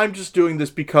well, I'm just doing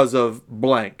this because of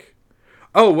blank.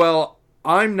 Oh well,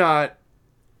 I'm not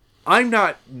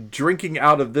drinking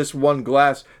out of this one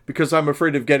glass because I'm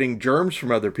afraid of getting germs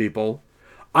from other people.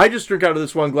 I just drink out of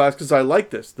this one glass because I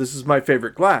like this. This is my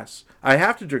favorite glass. I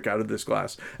have to drink out of this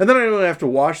glass. And then I don't have to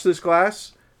wash this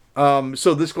glass.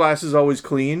 So this glass is always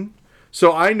clean.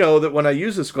 So I know that when I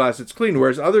use this glass, it's clean.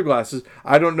 Whereas other glasses,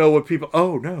 I don't know what people...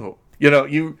 Oh, no.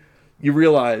 You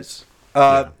realize.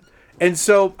 And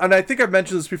I think I've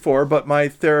mentioned this before, but my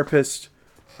therapist...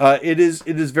 It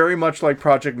is very much like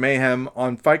Project Mayhem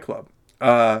on Fight Club.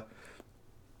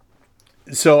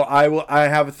 So I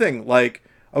have a thing like,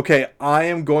 okay, I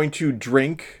am going to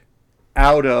drink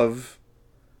out of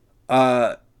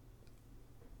a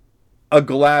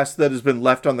glass that has been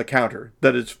left on the counter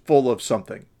that is full of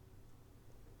something.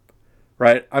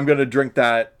 Right? I'm going to drink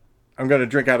that. I'm going to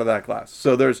drink out of that glass.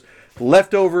 So there's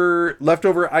leftover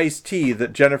iced tea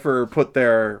that Jennifer put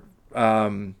there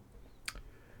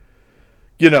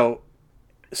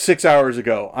 6 hours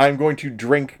ago. I'm going to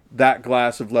drink that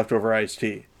glass of leftover iced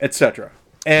tea, etc.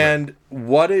 And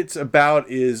what it's about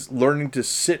is learning to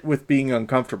sit with being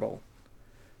uncomfortable.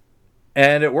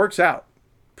 And it works out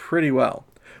pretty well.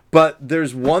 But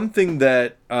there's one thing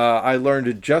that I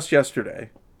learned just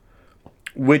yesterday,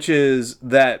 which is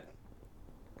that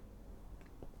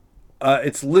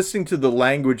it's listening to the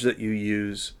language that you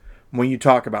use when you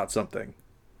talk about something.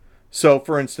 So,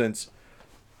 for instance,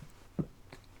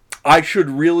 I should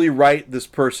really write this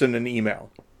person an email.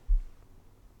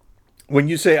 When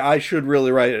you say I should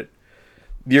really write it,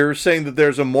 you're saying that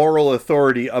there's a moral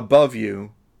authority above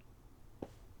you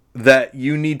that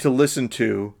you need to listen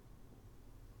to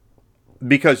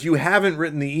because you haven't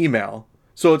written the email.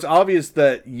 So it's obvious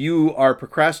that you are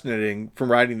procrastinating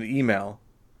from writing the email.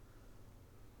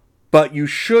 But you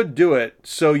should do it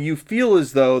so you feel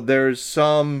as though there's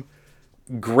some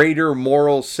greater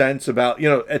moral sense about,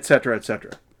 et cetera, et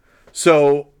cetera.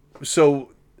 So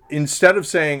instead of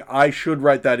saying I should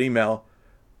write that email,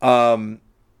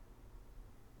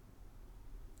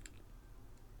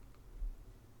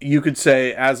 you could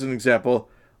say, as an example,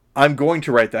 I'm going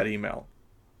to write that email.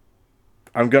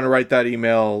 I'm going to write that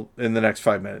email in the next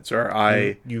 5 minutes,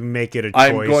 or you make it a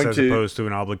choice as opposed to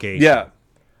an obligation. Yeah,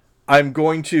 I'm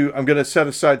going to set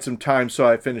aside some time so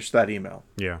I finish that email.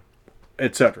 Yeah,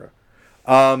 etc.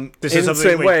 This is the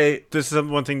same way. This is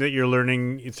one thing that you're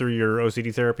learning through your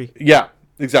OCD therapy. Yeah,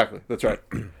 exactly. That's right.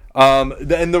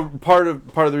 And the part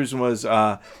of the reason was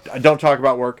I don't talk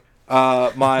about work.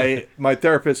 My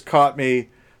therapist caught me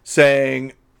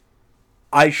saying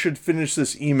I should finish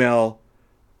this email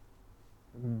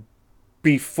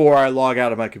before I log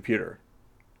out of my computer.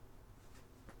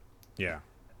 Yeah.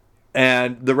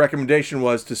 And the recommendation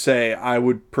was to say I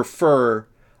would prefer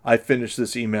I finish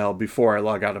this email before I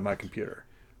log out of my computer.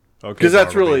 Okay. Because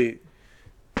that's really...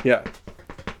 Yeah.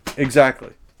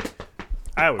 Exactly.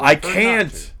 I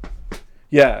can't.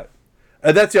 Yeah.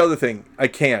 That's the other thing. I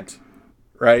can't.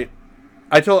 Right?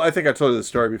 I think I told you this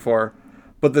story before.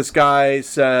 But this guy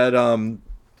said,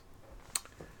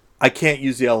 I can't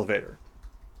use the elevator.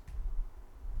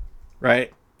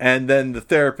 Right? And then the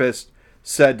therapist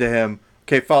said to him,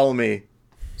 okay, follow me.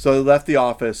 So they left the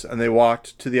office and they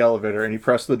walked to the elevator and he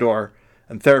pressed the door.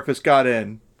 And therapist got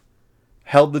in,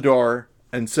 held the door,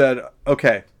 and said,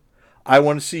 okay, I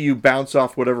want to see you bounce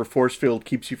off whatever force field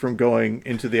keeps you from going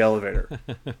into the elevator.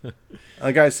 And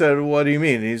the guy said, what do you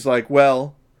mean? And he's like,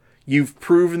 well, you've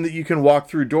proven that you can walk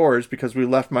through doors because we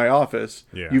left my office.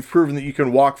 Yeah. You've proven that you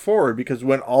can walk forward because we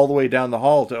went all the way down the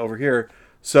hall to over here.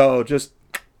 So just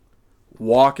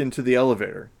walk into the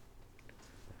elevator.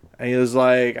 And he was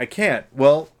like, I can't.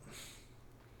 Well,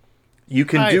 you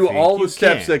can do all the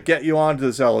steps that get you onto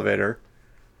this elevator.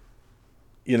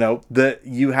 That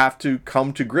you have to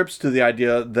come to grips to the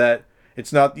idea that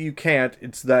it's not that you can't,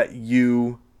 it's that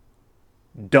you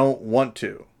don't want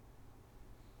to.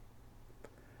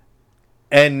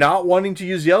 And not wanting to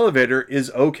use the elevator is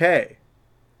okay.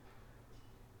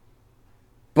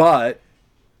 But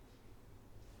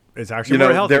it's actually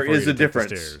more healthy there for is you a to take the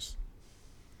difference. stairs.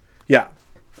 Yeah.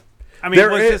 I mean,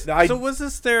 was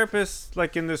this therapist,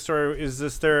 like in this story, is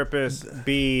this therapist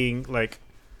being like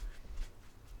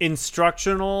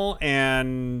instructional,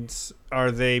 and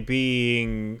are they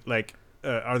being like,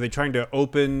 are they trying to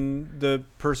open the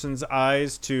person's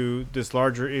eyes to this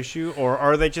larger issue, or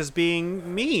are they just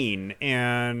being mean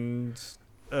and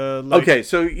okay,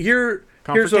 so here's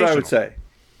what I would say.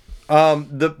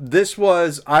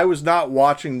 I was not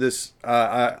watching this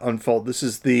unfold. This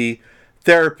is the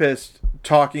therapist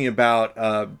talking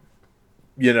about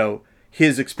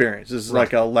his experience. This is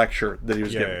like a lecture that he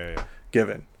was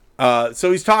given.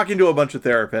 So he's talking to a bunch of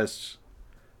therapists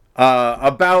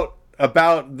about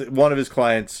one of his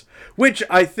clients, which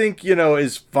I think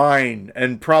is fine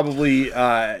and probably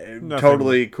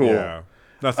totally cool. Yeah,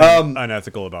 nothing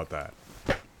unethical about that.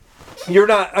 You're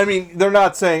not. I mean, they're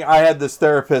not saying I had this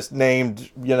therapist named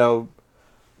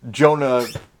Jonah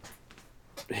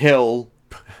Hill,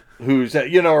 who's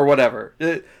or whatever.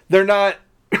 They're not.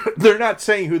 They're not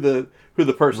saying who the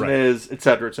person is,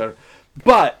 etc., etc.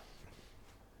 But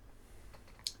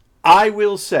I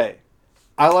will say,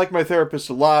 I like my therapist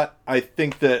a lot. I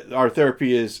think that our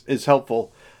therapy is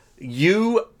helpful.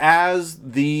 You, as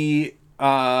the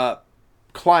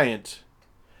client,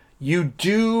 you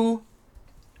do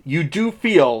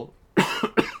feel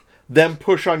them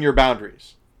push on your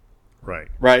boundaries. Right.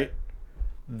 Right?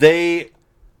 They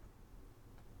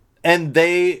are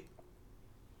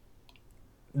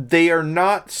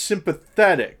not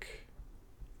sympathetic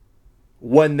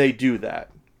when they do that.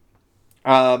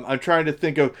 I'm trying to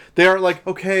think of, they aren't like,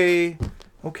 okay,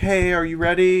 are you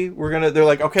ready? They're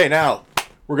like, okay, now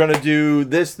we're going to do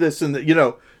this, and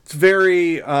it's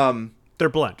very, they're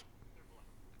blunt.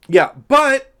 Yeah.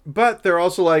 But they're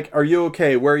also like, are you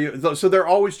okay? Where are you? So they're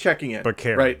always checking in. But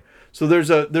caring. Right? So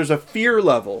there's a fear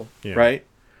level, right?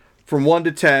 From 1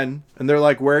 to 10, and they're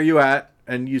like, where are you at?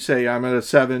 And you say, I'm at a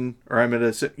 7, or I'm at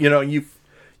a 6.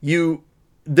 You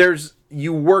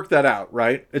work that out,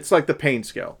 right? It's like the pain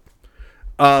scale.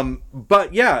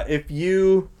 But yeah, if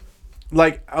you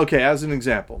okay, as an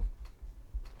example,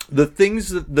 the things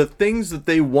that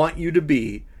they want you to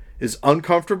be is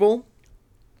uncomfortable,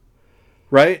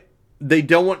 right? They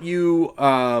don't want you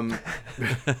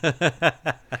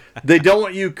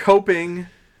coping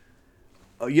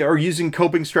or using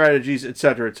coping strategies,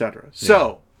 etc., etc.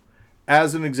 So,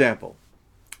 as an example,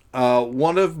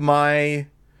 one of my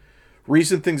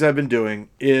recent things I've been doing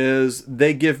is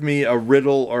they give me a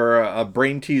riddle or a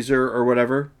brain teaser or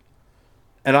whatever,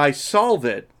 and I solve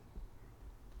it,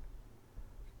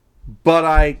 but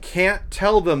I can't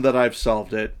tell them that I've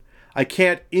solved it. I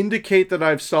can't indicate that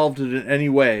I've solved it in any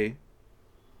way.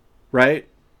 Right?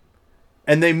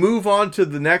 And they move on to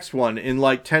the next one in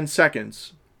like 10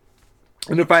 seconds.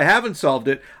 And if I haven't solved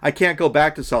it, I can't go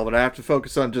back to solve it. I have to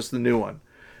focus on just the new one.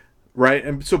 Right?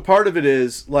 And so part of it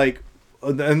is like,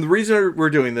 and the reason we're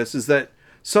doing this is that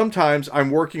sometimes I'm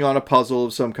working on a puzzle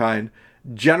of some kind.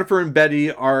 Jennifer and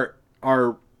Betty are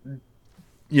in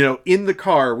the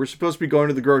car. We're supposed to be going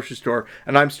to the grocery store,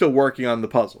 and I'm still working on the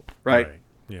puzzle. Right?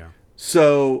 Yeah.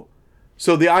 So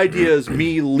the idea is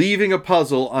me leaving a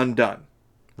puzzle undone.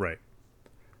 Right.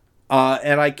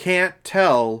 And I can't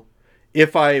tell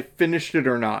if I finished it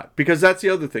or not. Because that's the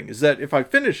other thing, is that if I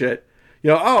finish it,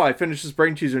 I finished this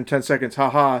brain teaser in 10 seconds.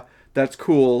 Haha, that's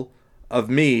cool of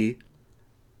me.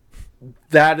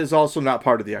 That is also not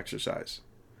part of the exercise.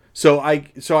 So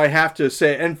I have to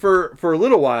say, and for a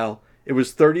little while, it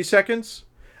was 30 seconds.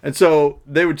 And so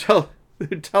they would tell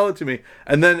it to me,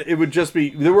 and then it would just be,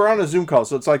 they were on a Zoom call,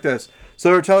 so it's like this. So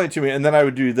they were telling it to me, and then I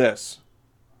would do this.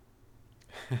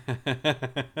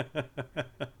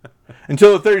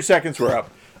 Until the 30 seconds were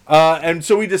up. And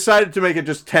so we decided to make it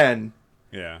just 10.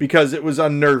 Yeah. Because it was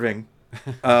unnerving.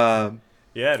 Yeah,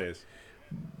 it is.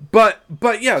 But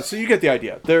yeah, so you get the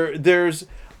idea. There's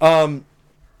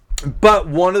but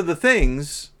one of the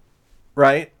things,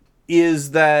 right, is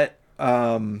that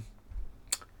I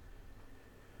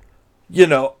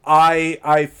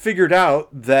figured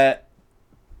out that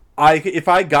if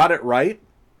I got it right,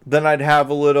 then I'd have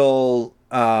a little,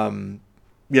 kind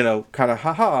of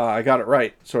haha, I got it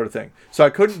right sort of thing. So I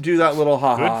couldn't do that little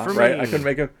haha, right? I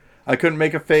couldn't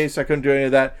make a face. I couldn't do any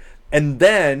of that. And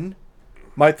then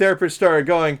my therapist started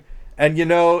going, and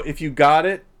if you got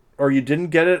it or you didn't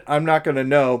get it, I'm not going to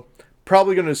know.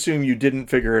 Probably going to assume you didn't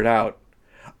figure it out.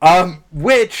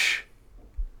 Which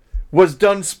was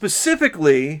done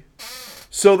specifically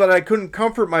so that I couldn't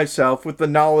comfort myself with the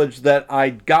knowledge that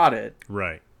I got it.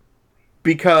 Right.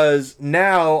 Because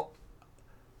now,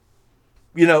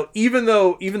 even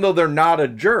though they're not a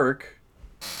jerk,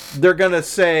 they're going to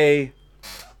say,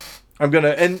 I'm going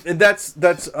to, and that's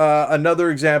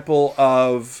another example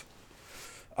of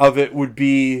of it would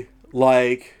be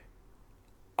like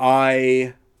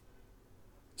I'm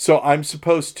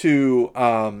supposed to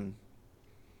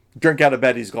drink out of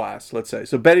Betty's glass, let's say.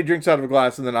 So Betty drinks out of a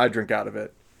glass and then I drink out of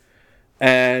it.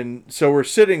 And so we're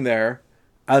sitting there,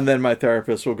 and then my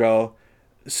therapist will go,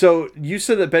 so you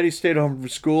said that Betty stayed home from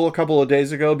school a couple of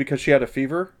days ago because she had a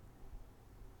fever?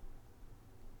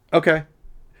 Okay.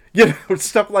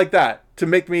 Stuff like that to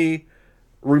make me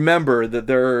remember that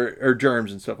there are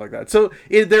germs and stuff like that. So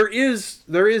there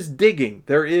is digging.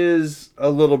 There is a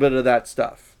little bit of that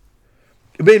stuff.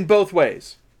 In both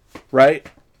ways, right?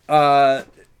 And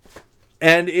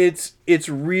it's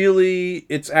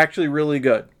actually really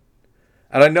good.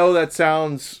 And I know that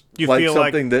sounds like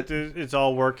something that it's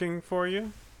all working for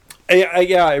you.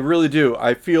 Yeah, I really do.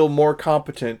 I feel more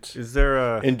competent.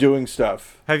 In doing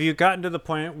stuff? Have you gotten to the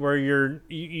point where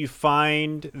you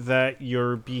find that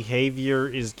your behavior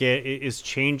is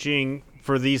changing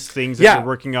for these things that you're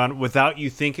working on without you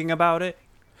thinking about it?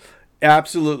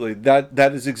 Absolutely.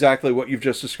 That is exactly what you've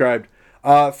just described.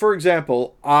 For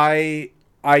example, I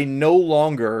no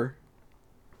longer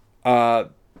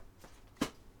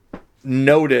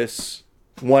notice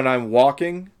when I'm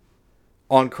walking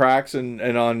on cracks and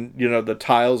on the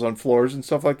tiles on floors and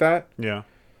stuff like that. Yeah.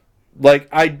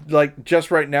 Like just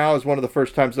right now is one of the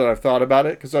first times that I've thought about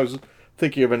it, because I was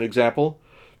thinking of an example.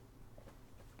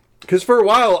 Because for a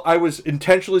while I was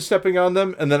intentionally stepping on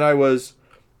them, and then I was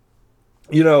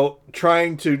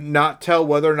trying to not tell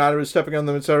whether or not I was stepping on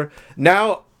them, etc.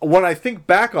 Now when I think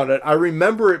back on it, I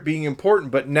remember it being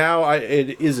important, but now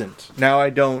it isn't. Now I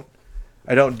don't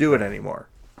do it anymore.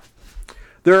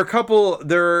 There are a couple.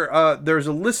 There's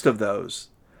a list of those.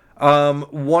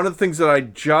 One of the things that I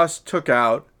just took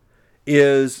out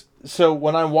is, so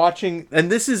when I'm watching,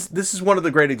 and this is one of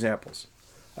the great examples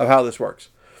of how this works.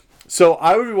 So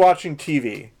I would be watching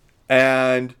TV,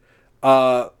 and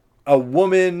a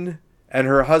woman and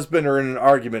her husband are in an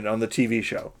argument on the TV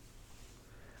show,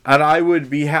 and I'd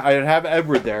have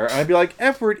Edward there, and I'd be like,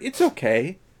 Edward, it's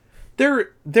okay.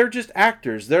 They're just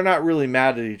actors. They're not really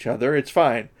mad at each other. It's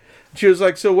fine. She was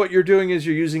like, so what you're doing is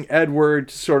you're using Edward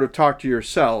to sort of talk to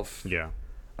yourself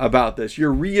about this.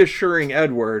 You're reassuring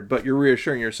Edward, but you're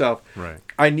reassuring yourself. Right.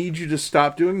 I need you to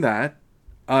stop doing that.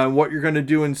 What you're going to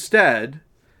do instead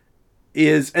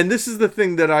is, and this is the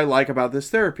thing that I like about this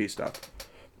therapy stuff.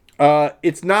 You're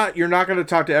not going to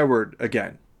talk to Edward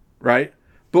again, right?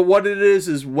 But what it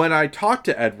is when I talk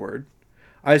to Edward,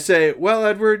 I say, well,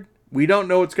 Edward, we don't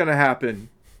know what's going to happen.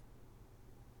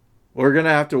 We're going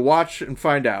to have to watch and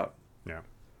find out. Yeah.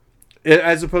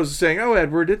 As opposed to saying, oh,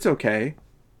 Edward, it's okay.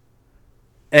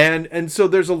 And so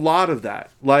there's a lot of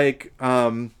that. Like,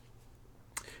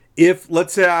 if,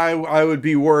 let's say I would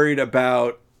be worried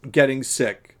about getting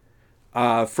sick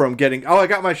from getting, I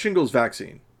got my shingles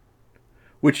vaccine,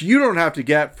 which you don't have to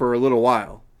get for a little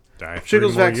while.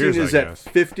 Shingles vaccine is at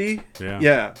 50.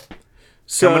 Yeah.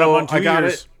 So I got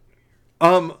it.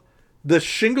 The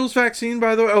shingles vaccine,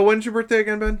 by the way. Oh, when's your birthday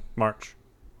again, Ben? March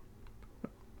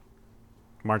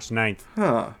 9th.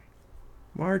 Huh.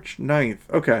 March 9th.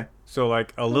 Okay. So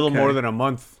like a little more than a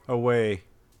month away.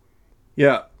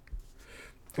 Yeah.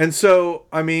 And so,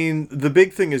 I mean, the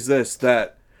big thing is this,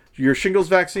 that your shingles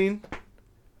vaccine,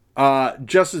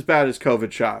 just as bad as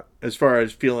COVID shot, as far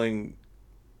as feeling,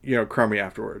 crummy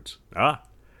afterwards. Well,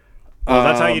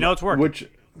 that's how you know it's working.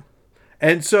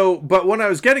 And so, but when I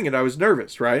was getting it, I was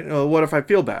nervous, right? What if I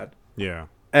feel bad? Yeah.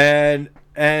 And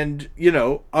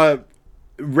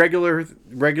regular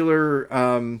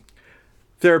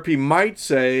therapy might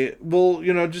say, well,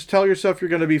 just tell yourself you're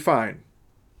going to be fine.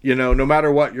 No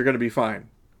matter what, you're going to be fine.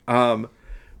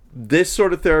 This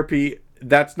sort of therapy,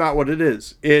 that's not what it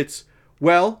is. It's,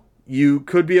 well, you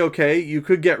could be okay. You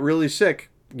could get really sick.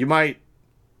 You might,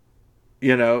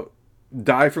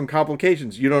 die from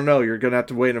complications. You don't know. You're going to have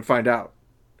to wait and find out.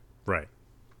 Right.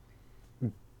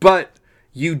 But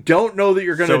you don't know that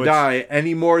you're going to die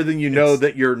any more than you know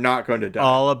that you're not going to die.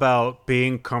 All about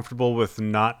being comfortable with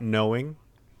not knowing.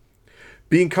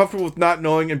 Being comfortable with not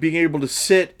knowing and being able to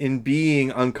sit in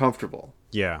being uncomfortable.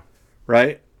 Yeah.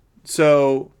 Right?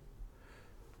 So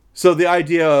the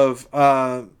idea of,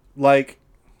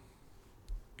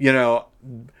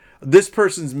 this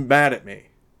person's mad at me.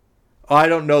 I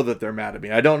don't know that they're mad at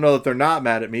me. I don't know that they're not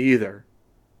mad at me either.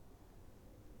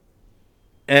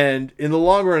 And in the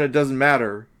long run, it doesn't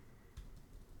matter,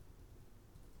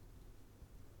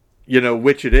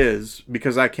 which it is,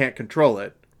 because I can't control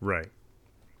it. Right.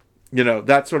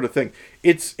 That sort of thing.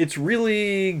 It's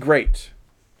really great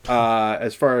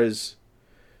as far as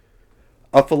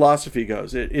a philosophy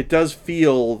goes. It does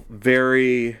feel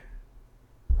very...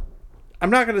 I'm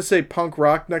not going to say punk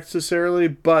rock necessarily,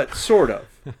 but sort of.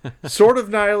 Sort of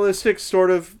nihilistic,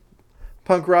 sort of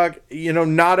punk rock. You know,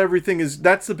 not everything is...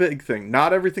 That's the big thing.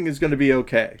 Not everything is going to be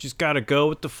okay. Just gotta go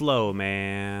with the flow,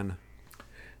 man.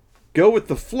 Go with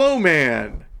the flow,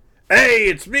 man. Hey,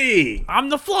 it's me. I'm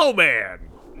the flow man.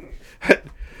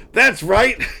 That's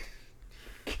right.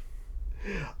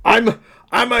 I'm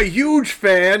a huge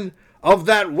fan of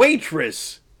that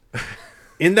waitress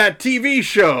in that TV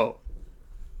show.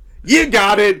 You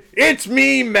got it. It's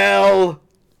me, Mel.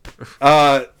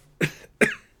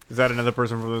 Is that another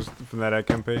person from that ad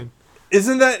campaign?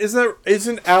 Isn't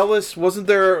Alice? Wasn't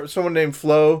there someone named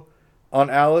Flo on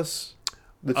Alice,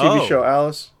 the TV show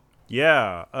Alice?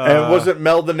 Yeah. And wasn't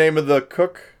Mel the name of the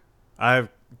cook? I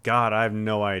have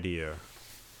no idea.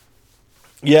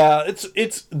 Yeah,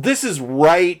 this is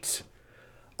right.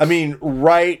 I mean,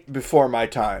 right before my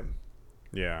time.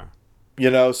 Yeah. You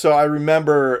know, so I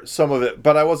remember some of it,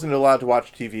 but I wasn't allowed to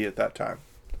watch TV at that time.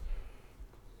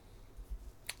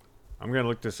 I'm going to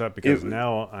look this up because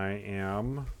now I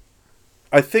am...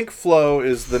 I think Flo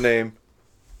is the name.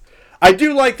 I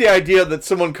do like the idea that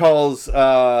someone calls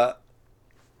Mel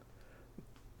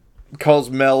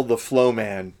the Flow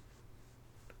Man.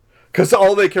 Because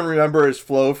all they can remember is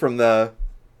Flo from the...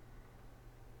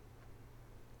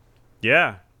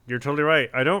 Yeah, you're totally right.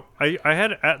 I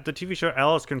had the TV show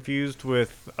Alice confused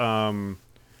with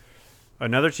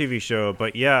another TV show,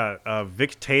 but yeah,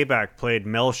 Vic Tayback played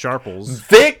Mel Sharples.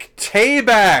 Vic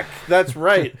Tayback! That's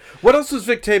right. What else was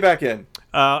Vic Tayback in?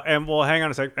 And well, hang on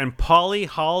a sec. And Polly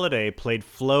Holiday played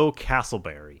Flo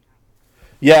Castleberry.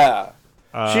 Yeah.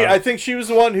 I think she was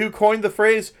the one who coined the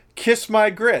phrase, kiss my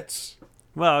grits.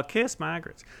 Well, kiss my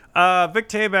grits. Vic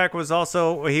Tayback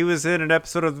he was in an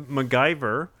episode of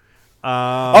MacGyver.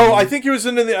 I think he was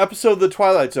in the episode of The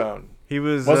Twilight Zone. He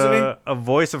was a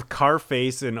voice of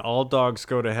Carface in All Dogs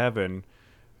Go to Heaven.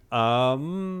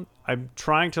 I'm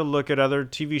trying to look at other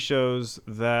TV shows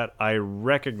that I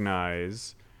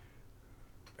recognize.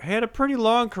 He had a pretty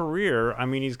long career. I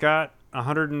mean, he's got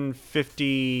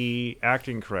 150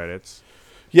 acting credits.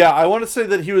 Yeah, I want to say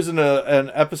that he was in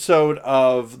an episode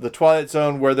of The Twilight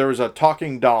Zone where there was a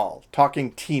talking doll,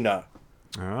 talking Tina.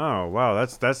 Oh, wow.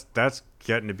 That's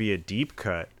getting to be a deep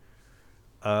cut.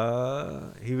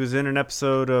 He was in an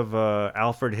episode of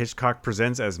Alfred Hitchcock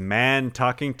Presents as Man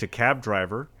Talking to Cab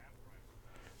Driver.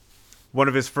 One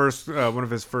of his first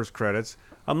credits.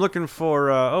 I'm looking for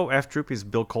F Troop. He's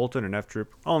Bill Colton in F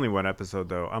Troop. Only one episode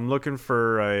though. I'm looking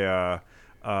for a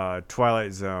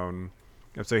Twilight Zone.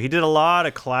 So he did a lot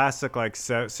of classic like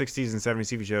 60s and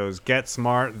 70s TV shows. Get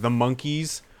Smart, The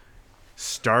Monkees,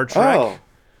 Star Trek.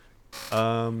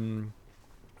 Oh.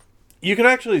 You can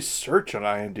actually search on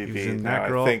IMDb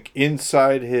now, I think,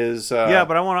 inside his... yeah,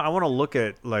 but I want to look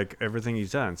at like everything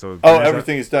he's done. So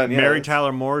everything he's done, yeah. Mary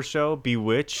Tyler Moore Show,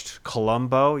 Bewitched,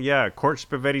 Columbo, yeah,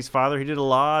 Courtship of Eddie's Father. He did a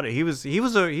lot. He was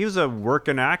a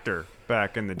working actor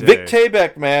back in the day. Vic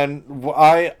Tayback, man,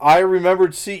 I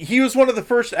remembered he was one of the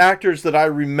first actors that I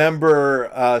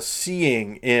remember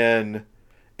seeing in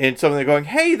something going,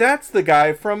 hey, that's the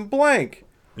guy from blank.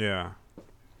 Yeah.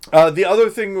 The other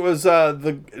thing was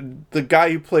the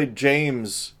guy who played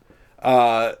James,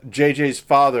 JJ's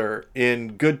father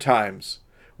in Good Times,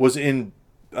 was in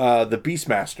the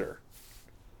Beastmaster,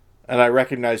 and I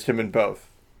recognized him in both.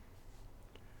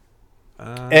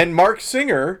 And Mark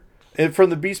Singer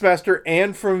from the Beastmaster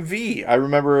and from V, I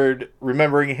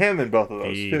remembering him in both of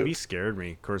those too. V scared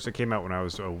me. Of course, it came out when I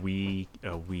was a wee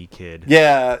kid.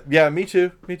 Yeah, me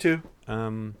too.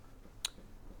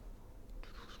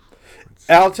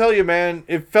 I'll tell you, man,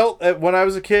 it felt, when I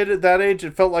was a kid at that age,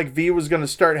 it felt like V was going to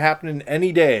start happening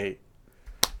any day.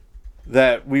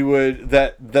 That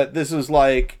this was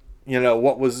like, you know,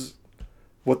 what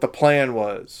the plan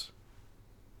was.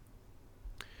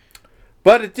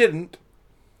 But it didn't.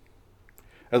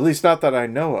 At least not that I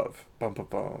know of. Bum, bum,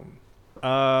 bum.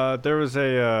 There was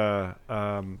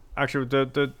actually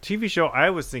the TV show I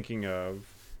was thinking of,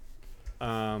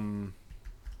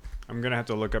 I'm going to have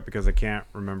to look up because I can't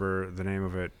remember the name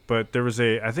of it. But there was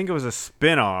I think it was a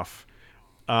spin-off.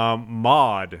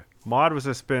 Maude. Maude was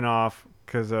a spin-off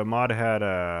because Maude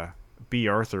had B.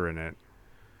 Arthur in it.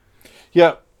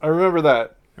 Yeah, I remember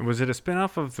that. And was it a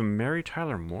spin-off of the Mary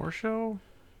Tyler Moore Show?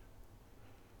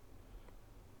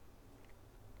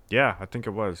 Yeah, I think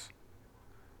it was.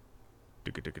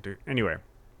 Anyway.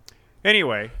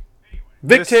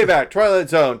 Vic Tayback, Twilight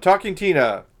Zone, Talking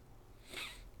Tina.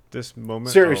 This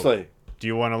moment. Seriously. Do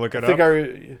you want to look it up?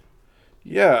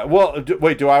 Yeah. Well,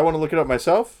 wait. Do I want to look it up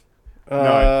myself?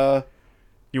 No.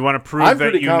 You want to prove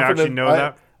that you actually know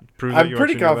that? I'm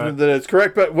pretty confident that it's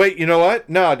correct. But wait, you know what?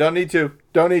 No, don't need to.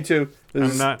 This I'm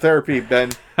is not... therapy,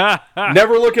 Ben.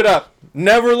 Never look it up.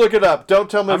 Never look it up. Don't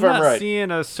tell me if I'm not right.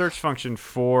 seeing a search function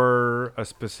for a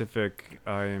specific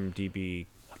IMDb.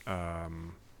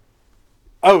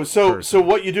 So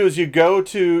what you do is you go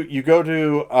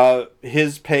to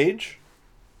his page.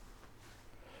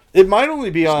 It might only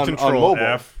be on Control mobile.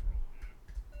 F.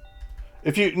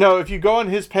 If you go on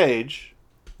his page,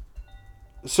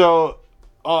 so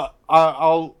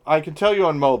I can tell you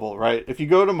on mobile, right? If you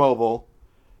go to mobile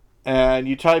and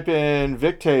you type in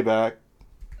Vic Tayback.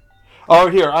 Oh,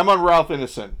 here, I'm on Ralph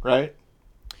Innocent, right?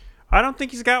 I don't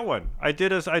think he's got one. I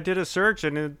did a search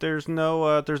and there's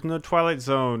no Twilight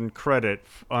Zone credit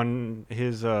on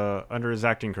his under his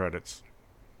acting credits.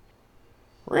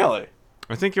 Really?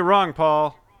 I think you're wrong,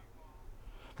 Paul.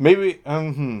 Maybe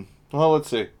well, let's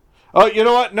see. Oh, you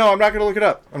know what? No, I'm not going to look it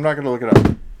up.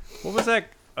 What was that?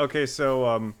 Okay,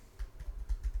 so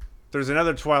there's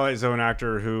another Twilight Zone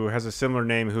actor who has a similar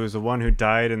name, who is the one who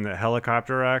died in the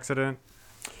helicopter accident.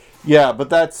 Yeah, but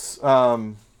that's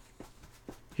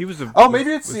he was a. Oh,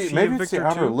 maybe it's the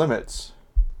Outer too? Limits.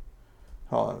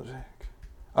 Hold on a sec.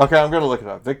 Okay, I'm going to look it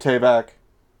up. Vic Tayback.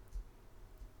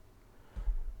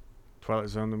 Twilight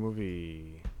Zone the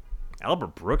movie.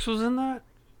 Albert Brooks was in that?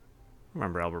 I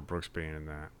remember Albert Brooks being in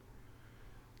that.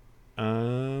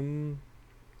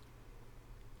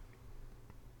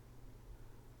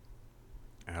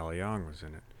 Al Young was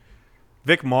in it.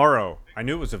 Vic Morrow. I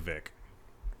knew it was a Vic.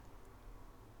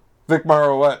 Vic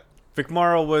Morrow what? Vic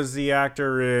Morrow was the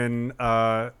actor in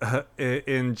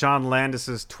John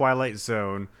Landis's Twilight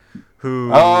Zone, who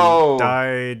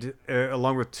died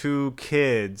along with two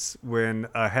kids when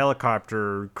a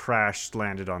helicopter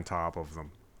landed on top of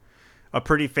them. A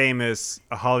pretty famous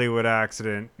Hollywood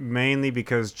accident, mainly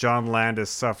because John Landis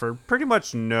suffered pretty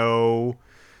much no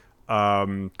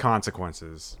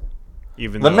consequences.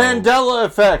 Even the Mandela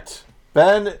effect,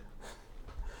 Ben.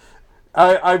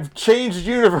 I've changed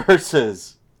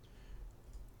universes.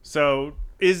 So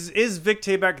is Vic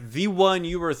Tayback the one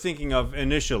you were thinking of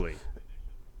initially?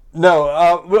 No.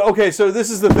 Okay, so this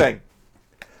is the thing.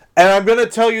 And I'm going to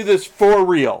tell you this for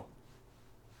real.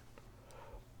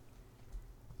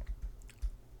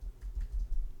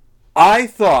 I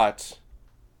thought,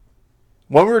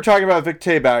 when we were talking about Vic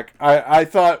Tayback, I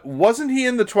thought, wasn't he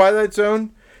in the Twilight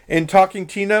Zone in Talking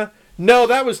Tina? No,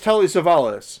 that was Telly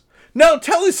Savalas. No,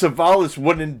 Telly Savalas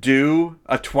wouldn't do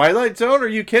a Twilight Zone. Are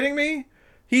you kidding me?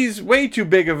 He's way too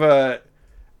big of a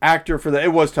actor for that.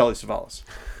 It was Telly Savalas.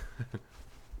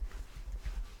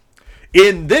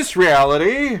 In this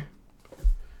reality,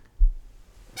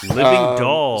 Living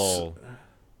Doll.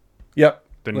 Yep.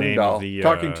 The Living name Doll. of the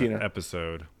Talking Tina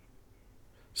episode.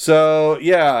 So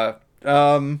yeah,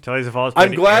 Telly Savalas.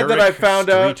 I'm glad that I found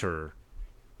Streeter.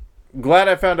 out. Glad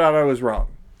I found out I was wrong.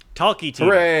 Talkie Tina.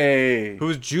 Hooray!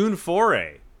 Who's June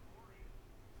Foray?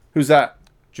 Who's that?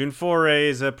 June Foray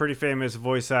is a pretty famous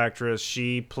voice actress.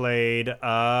 She played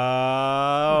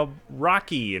Rocky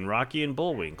in Rocky and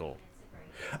Bullwinkle.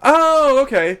 Oh,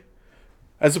 okay.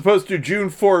 As opposed to June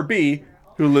 4B,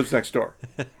 who lives next door.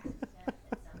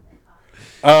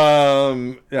 Yeah,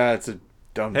 it's a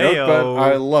dumb joke, but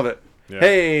I love it. Yeah.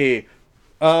 Hey,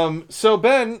 so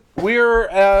Ben, we're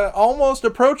almost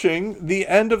approaching the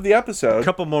end of the episode. A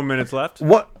couple more minutes left.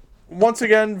 Once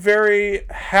again, very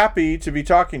happy to be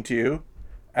talking to you,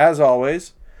 as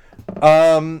always.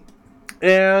 And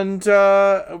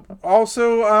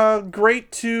also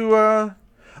great to...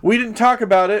 we didn't talk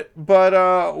about it,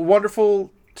 but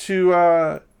wonderful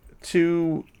to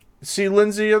see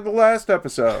Lindsay in the last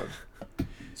episode.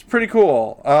 It's pretty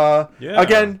cool.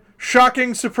 Again,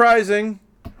 shocking, surprising.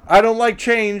 I don't like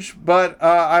change, but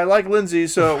I like Lindsay,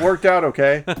 so it worked out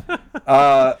okay.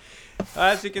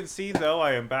 As you can see, though,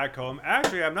 I am back home.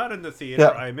 Actually, I'm not in the theater.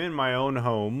 Yeah. I'm in my own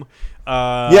home.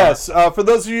 Yes. For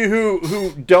those of you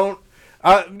who don't,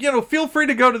 feel free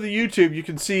to go to the YouTube. You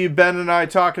can see Ben and I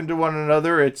talking to one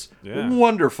another. It's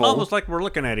wonderful. Almost like we're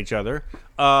looking at each other.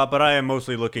 But I am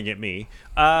mostly looking at me.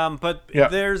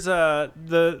 There's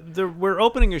we're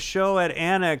opening a show at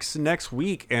Annex next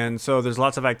week, and so there's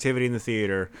lots of activity in the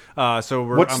theater. I'm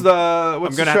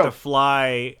gonna have to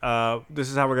fly. This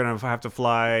is how we're gonna have to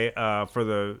fly for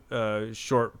the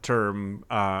short term.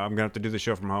 I'm gonna have to do the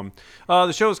show from home.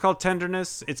 The show is called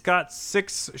Tenderness. It's got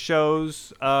 6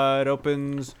 shows. It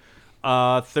opens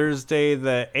Thursday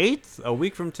the 8th, a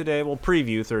week from today. We'll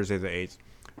preview Thursday the 8th.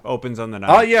 Opens on the 9th.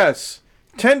 Ah, yes.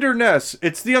 Tenderness.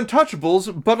 It's the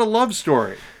Untouchables, but a love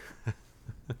story.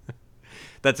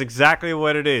 That's exactly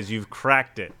what it is. You've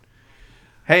cracked it.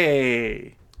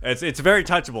 Hey. It's very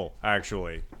touchable,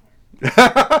 actually.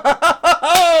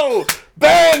 Oh,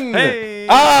 Ben! Hey!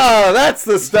 Ah, that's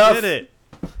the stuff. You did it.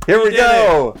 Here we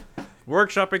go.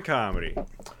 Workshopping comedy.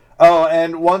 Oh,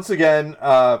 and once again,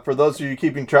 for those of you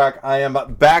keeping track, I am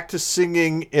back to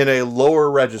singing in a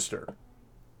lower register.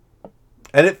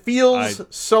 And it feels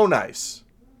so nice.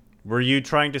 Were you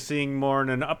trying to sing more in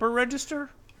an upper register?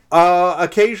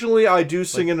 Occasionally I do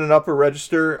sing in an upper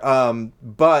register,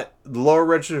 but the lower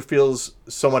register feels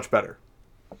so much better.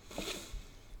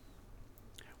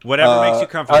 Whatever makes you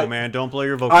comfortable, man. Don't blow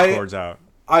your vocal cords out.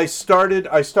 I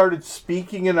started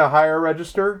speaking in a higher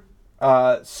register,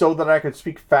 so that I could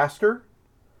speak faster.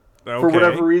 Okay. For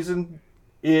whatever reason,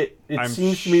 it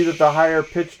seems to me that the higher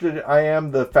pitched I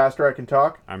am, the faster I can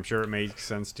talk. I'm sure it makes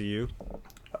sense to you.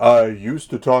 I used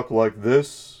to talk like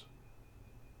this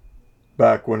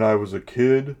back when I was a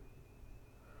kid,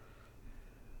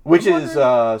 which is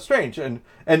strange. And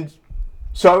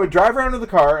so I would drive around in the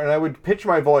car and I would pitch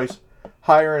my voice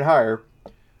higher and higher.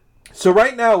 So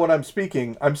right now when I'm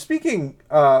speaking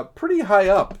pretty high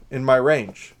up in my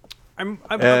range. My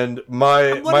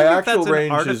actual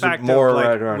range is more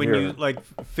right around when here. You like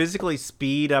physically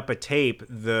speed up a tape,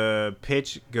 the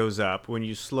pitch goes up. When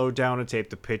you slow down a tape,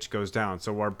 the pitch goes down.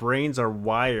 So our brains are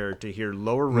wired to hear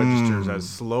lower registers as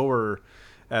slower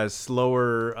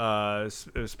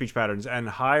speech patterns, and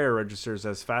higher registers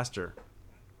as faster.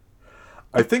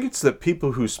 I think it's that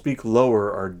people who speak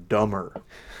lower are dumber.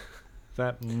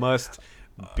 That must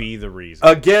be the reason.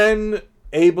 Again,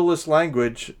 ableist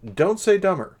language. Don't say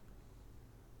dumber.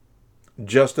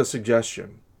 Just a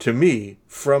suggestion to me,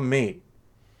 from me,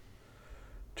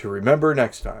 to remember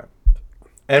next time.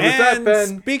 And with that,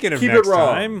 Ben, speaking of keep next it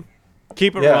wrong. time,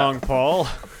 keep it wrong, Paul.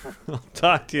 I'll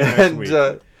talk to you next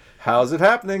week. How's it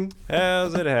happening?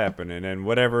 How's it happening? And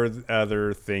whatever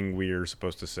other thing we're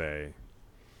supposed to say.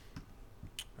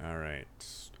 All right.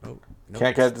 Oh, no,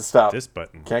 can't get it to stop. This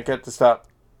button. Can't get it to stop.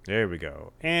 There we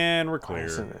go. And we're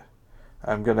clear.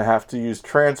 I'm going to have to use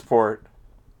transport.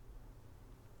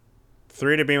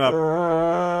 3 to beam up.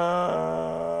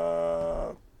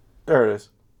 There it is.